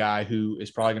to be a guy who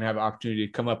is probably going to have an opportunity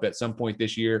to come up at some point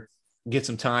this year, get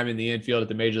some time in the infield at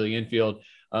the Major League infield,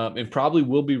 and probably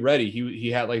will be ready. He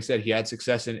had, like I said, he had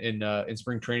success in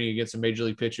spring training against some Major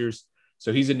League pitchers.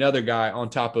 So he's another guy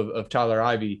on top of Tyler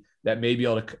Ivey that may be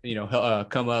able to,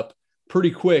 come up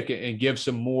pretty quick and give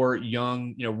some more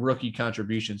young, rookie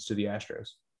contributions to the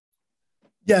Astros.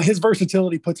 Yeah, his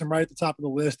versatility puts him right at the top of the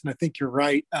list, and I think you're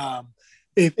right.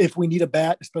 If we need a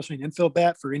bat, especially an infield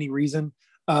bat for any reason,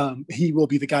 he will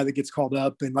be the guy that gets called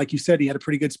up. And like you said, he had a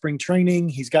pretty good spring training.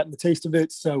 He's gotten the taste of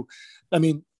it. So, I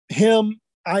mean, him,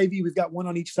 Ivey, we've got one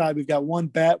on each side. We've got one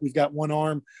bat. We've got one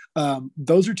arm.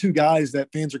 Those are two guys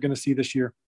that fans are going to see this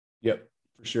year. Yep,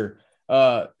 for sure.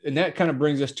 And that kind of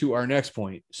brings us to our next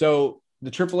point. So the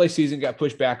AAA season got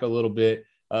pushed back a little bit.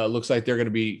 Looks like they're going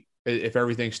to be, if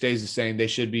everything stays the same, they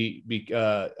should be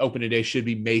opening day should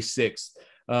be May 6th.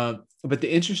 But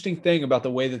the interesting thing about the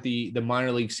way that the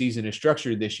minor league season is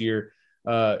structured this year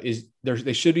is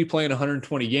they should be playing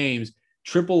 120 games.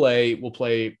 AAA will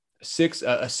play a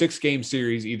 6-game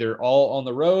series, either all on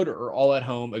the road or all at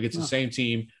home against the same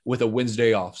team with a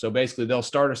Wednesday off. So basically they'll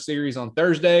start a series on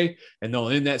Thursday and they'll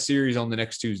end that series on the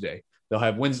next Tuesday. They'll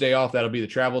have Wednesday off. That'll be the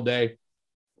travel day.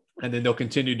 And then they'll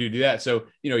continue to do that. So,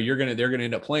 they're going to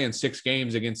end up playing 6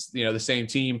 games against, the same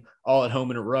team all at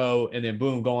home in a row, and then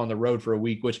boom, go on the road for a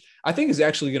week, which I think is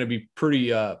actually going to be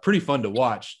pretty fun to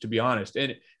watch, to be honest.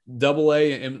 And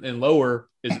AA and lower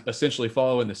is essentially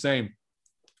following the same.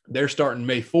 They're starting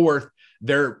May 4th.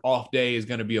 Their off day is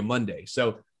going to be a Monday.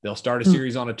 So they'll start a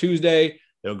series on a Tuesday.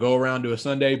 They'll go around to a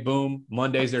Sunday, boom,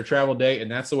 Monday's their travel day. And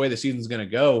that's the way the season's going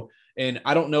to go. And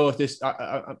I don't know if this,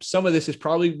 some of this is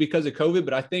probably because of COVID,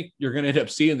 but I think you're going to end up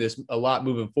seeing this a lot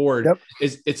moving forward.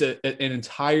 Yep. It's an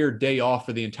entire day off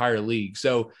for the entire league.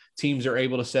 So teams are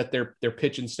able to set their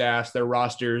pitching staffs, their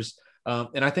rosters.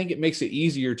 And I think it makes it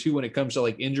easier too, when it comes to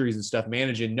like injuries and stuff,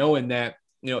 managing, knowing that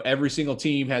every single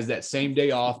team has that same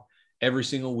day off every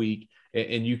single week.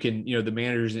 And you can, the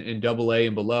managers in AA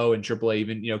and below and AAA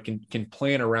even, can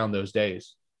plan around those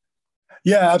days.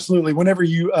 Yeah, absolutely. Whenever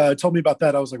you told me about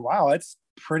that, I was like, wow, that's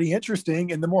pretty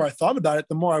interesting. And the more I thought about it,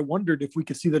 the more I wondered if we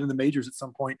could see that in the majors at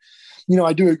some point.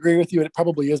 I do agree with you. And it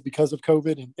probably is because of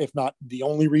COVID, and if not the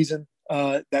only reason,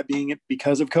 that being it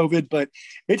because of COVID, but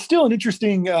it's still an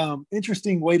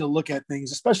interesting way to look at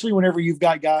things, especially whenever you've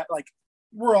got guys like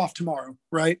we're off tomorrow,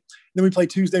 right? Then we play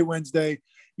Tuesday, Wednesday.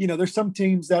 There's some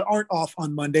teams that aren't off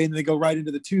on Monday and they go right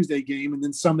into the Tuesday game, and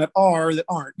then some that aren't,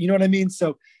 you know what I mean?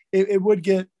 So it would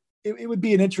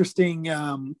be an interesting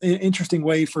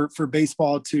way for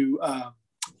baseball to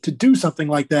do something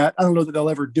like that. I don't know that they'll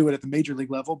ever do it at the major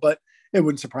league level, but it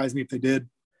wouldn't surprise me if they did.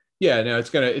 Yeah, no, it's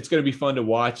gonna be fun to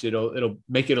watch. It'll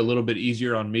make it a little bit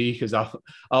easier on me because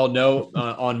I'll know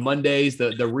on Mondays the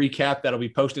recap that'll be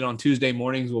posted on Tuesday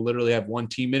mornings will literally have one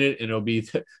team in it, and it'll be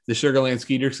the Sugar Land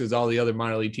Skeeters because all the other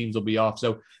minor league teams will be off.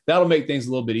 So that'll make things a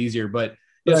little bit easier. But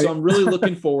yeah, right. So I'm really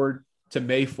looking forward to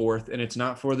May 4th, and it's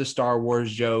not for the Star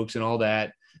Wars jokes and all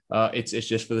that. It's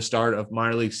just for the start of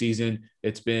minor league season.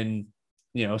 It's been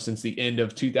since the end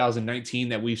of 2019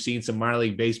 that we've seen some minor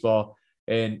league baseball.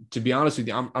 And to be honest with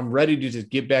you, I'm ready to just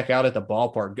get back out at the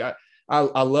ballpark.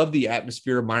 I love the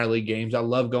atmosphere of minor league games. I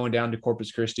love going down to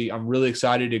Corpus Christi. I'm really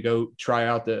excited to go try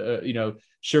out the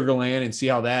Sugar Land and see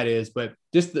how that is. But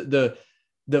just the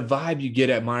vibe you get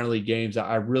at minor league games,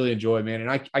 I really enjoy, man. And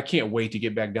I can't wait to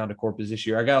get back down to Corpus this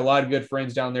year. I got a lot of good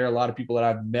friends down there, a lot of people that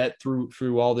I've met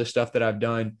through all this stuff that I've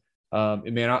done.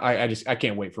 And man, I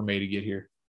can't wait for May to get here.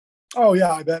 Oh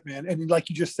yeah, I bet, man. And like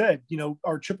you just said,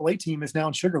 our AAA team is now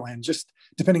in Sugar Land. Just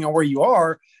depending on where you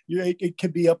are, it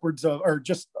could be upwards of, or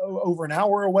just over an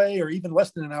hour away, or even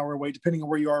less than an hour away, depending on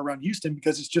where you are around Houston,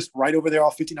 because it's just right over there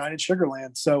off 59 in Sugar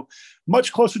Land. So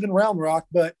much closer than Round Rock,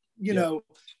 but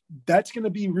that's going to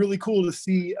be really cool to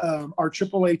see our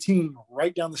AAA team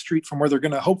right down the street from where they're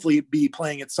going to hopefully be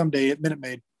playing it someday at Minute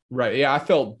Maid. Right. Yeah. I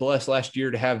felt blessed last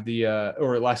year to have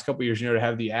or last couple of years, to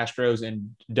have the Astros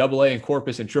and AA in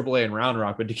Corpus and AAA in Round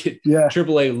Rock, but to get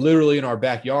AAA literally in our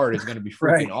backyard is going to be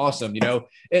freaking awesome,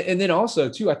 and then also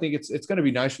too, I think it's going to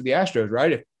be nice for the Astros,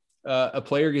 right? If a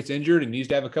player gets injured and needs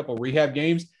to have a couple of rehab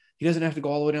games, he doesn't have to go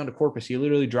all the way down to Corpus. He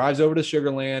literally drives over to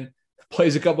Sugar Land,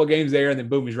 plays a couple of games there, and then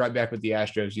boom, he's right back with the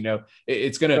Astros.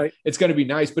 It's going to be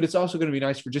nice, but it's also going to be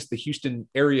nice for just the Houston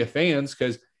area fans,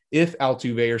 because if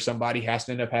Altuve or somebody has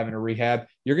to end up having a rehab,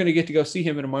 you're going to get to go see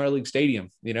him in a minor league stadium,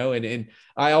 and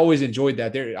I always enjoyed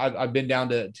that. I've been down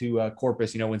to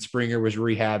Corpus, when Springer was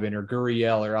rehabbing, or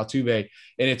Gurriel or Altuve,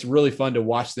 and it's really fun to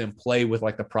watch them play with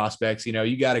like the prospects.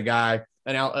 You got a guy,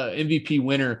 an MVP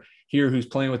winner here who's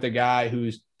playing with a guy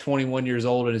who's 21 years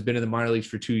old and has been in the minor leagues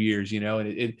for 2 years,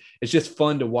 and it's just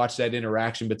fun to watch that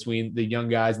interaction between the young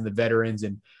guys and the veterans.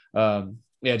 And,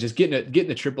 just getting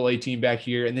the AAA team back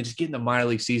here, and then just getting the minor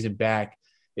league season back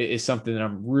is something that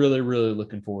I'm really, really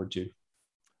looking forward to.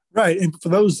 Right. And for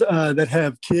those that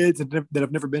have kids that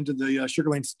have never been to the Sugar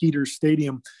Land Skeeters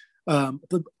Stadium, I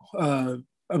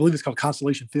believe it's called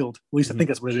Constellation Field. At least I think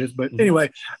that's what it is. But anyway,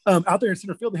 out there in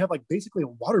center field, they have like basically a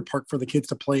water park for the kids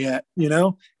to play at.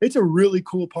 It's a really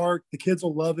cool park. The kids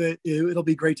will love it. It'll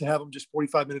be great to have them just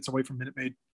 45 minutes away from Minute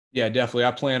Maid. Yeah, definitely.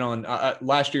 I plan on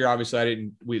last year.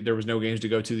 Obviously, there was no games to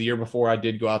go to. The year before, I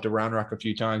did go out to Round Rock a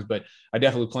few times, but I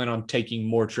definitely plan on taking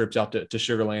more trips out to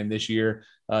Sugar Land this year,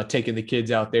 taking the kids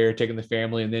out there, taking the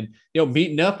family, and then,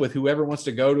 meeting up with whoever wants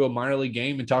to go to a minor league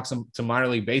game and talk some minor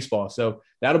league baseball. So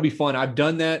that'll be fun. I've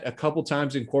done that a couple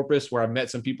times in Corpus, where I've met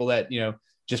some people that,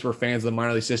 just were fans of the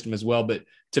minor league system as well. But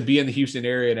to be in the Houston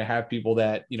area and to have people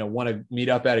that, want to meet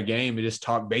up at a game and just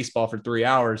talk baseball for 3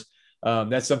 hours,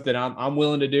 that's something I'm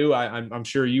willing to do. I'm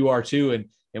sure you are too.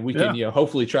 And we can,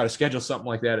 hopefully try to schedule something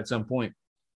like that at some point.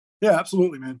 Yeah,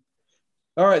 absolutely, man.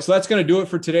 All right. So that's going to do it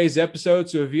for today's episode.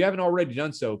 So if you haven't already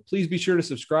done so, please be sure to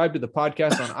subscribe to the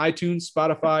podcast on iTunes,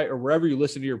 Spotify, or wherever you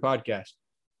listen to your podcast.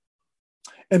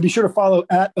 And be sure to follow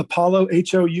at Apollo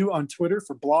HOU on Twitter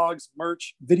for blogs,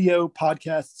 merch, video,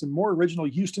 podcasts, and more original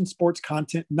Houston sports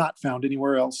content not found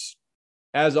anywhere else.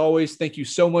 As always, thank you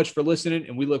so much for listening,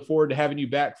 and we look forward to having you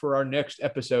back for our next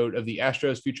episode of the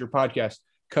Astros Future Podcast,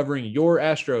 covering your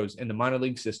Astros in the minor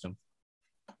league system.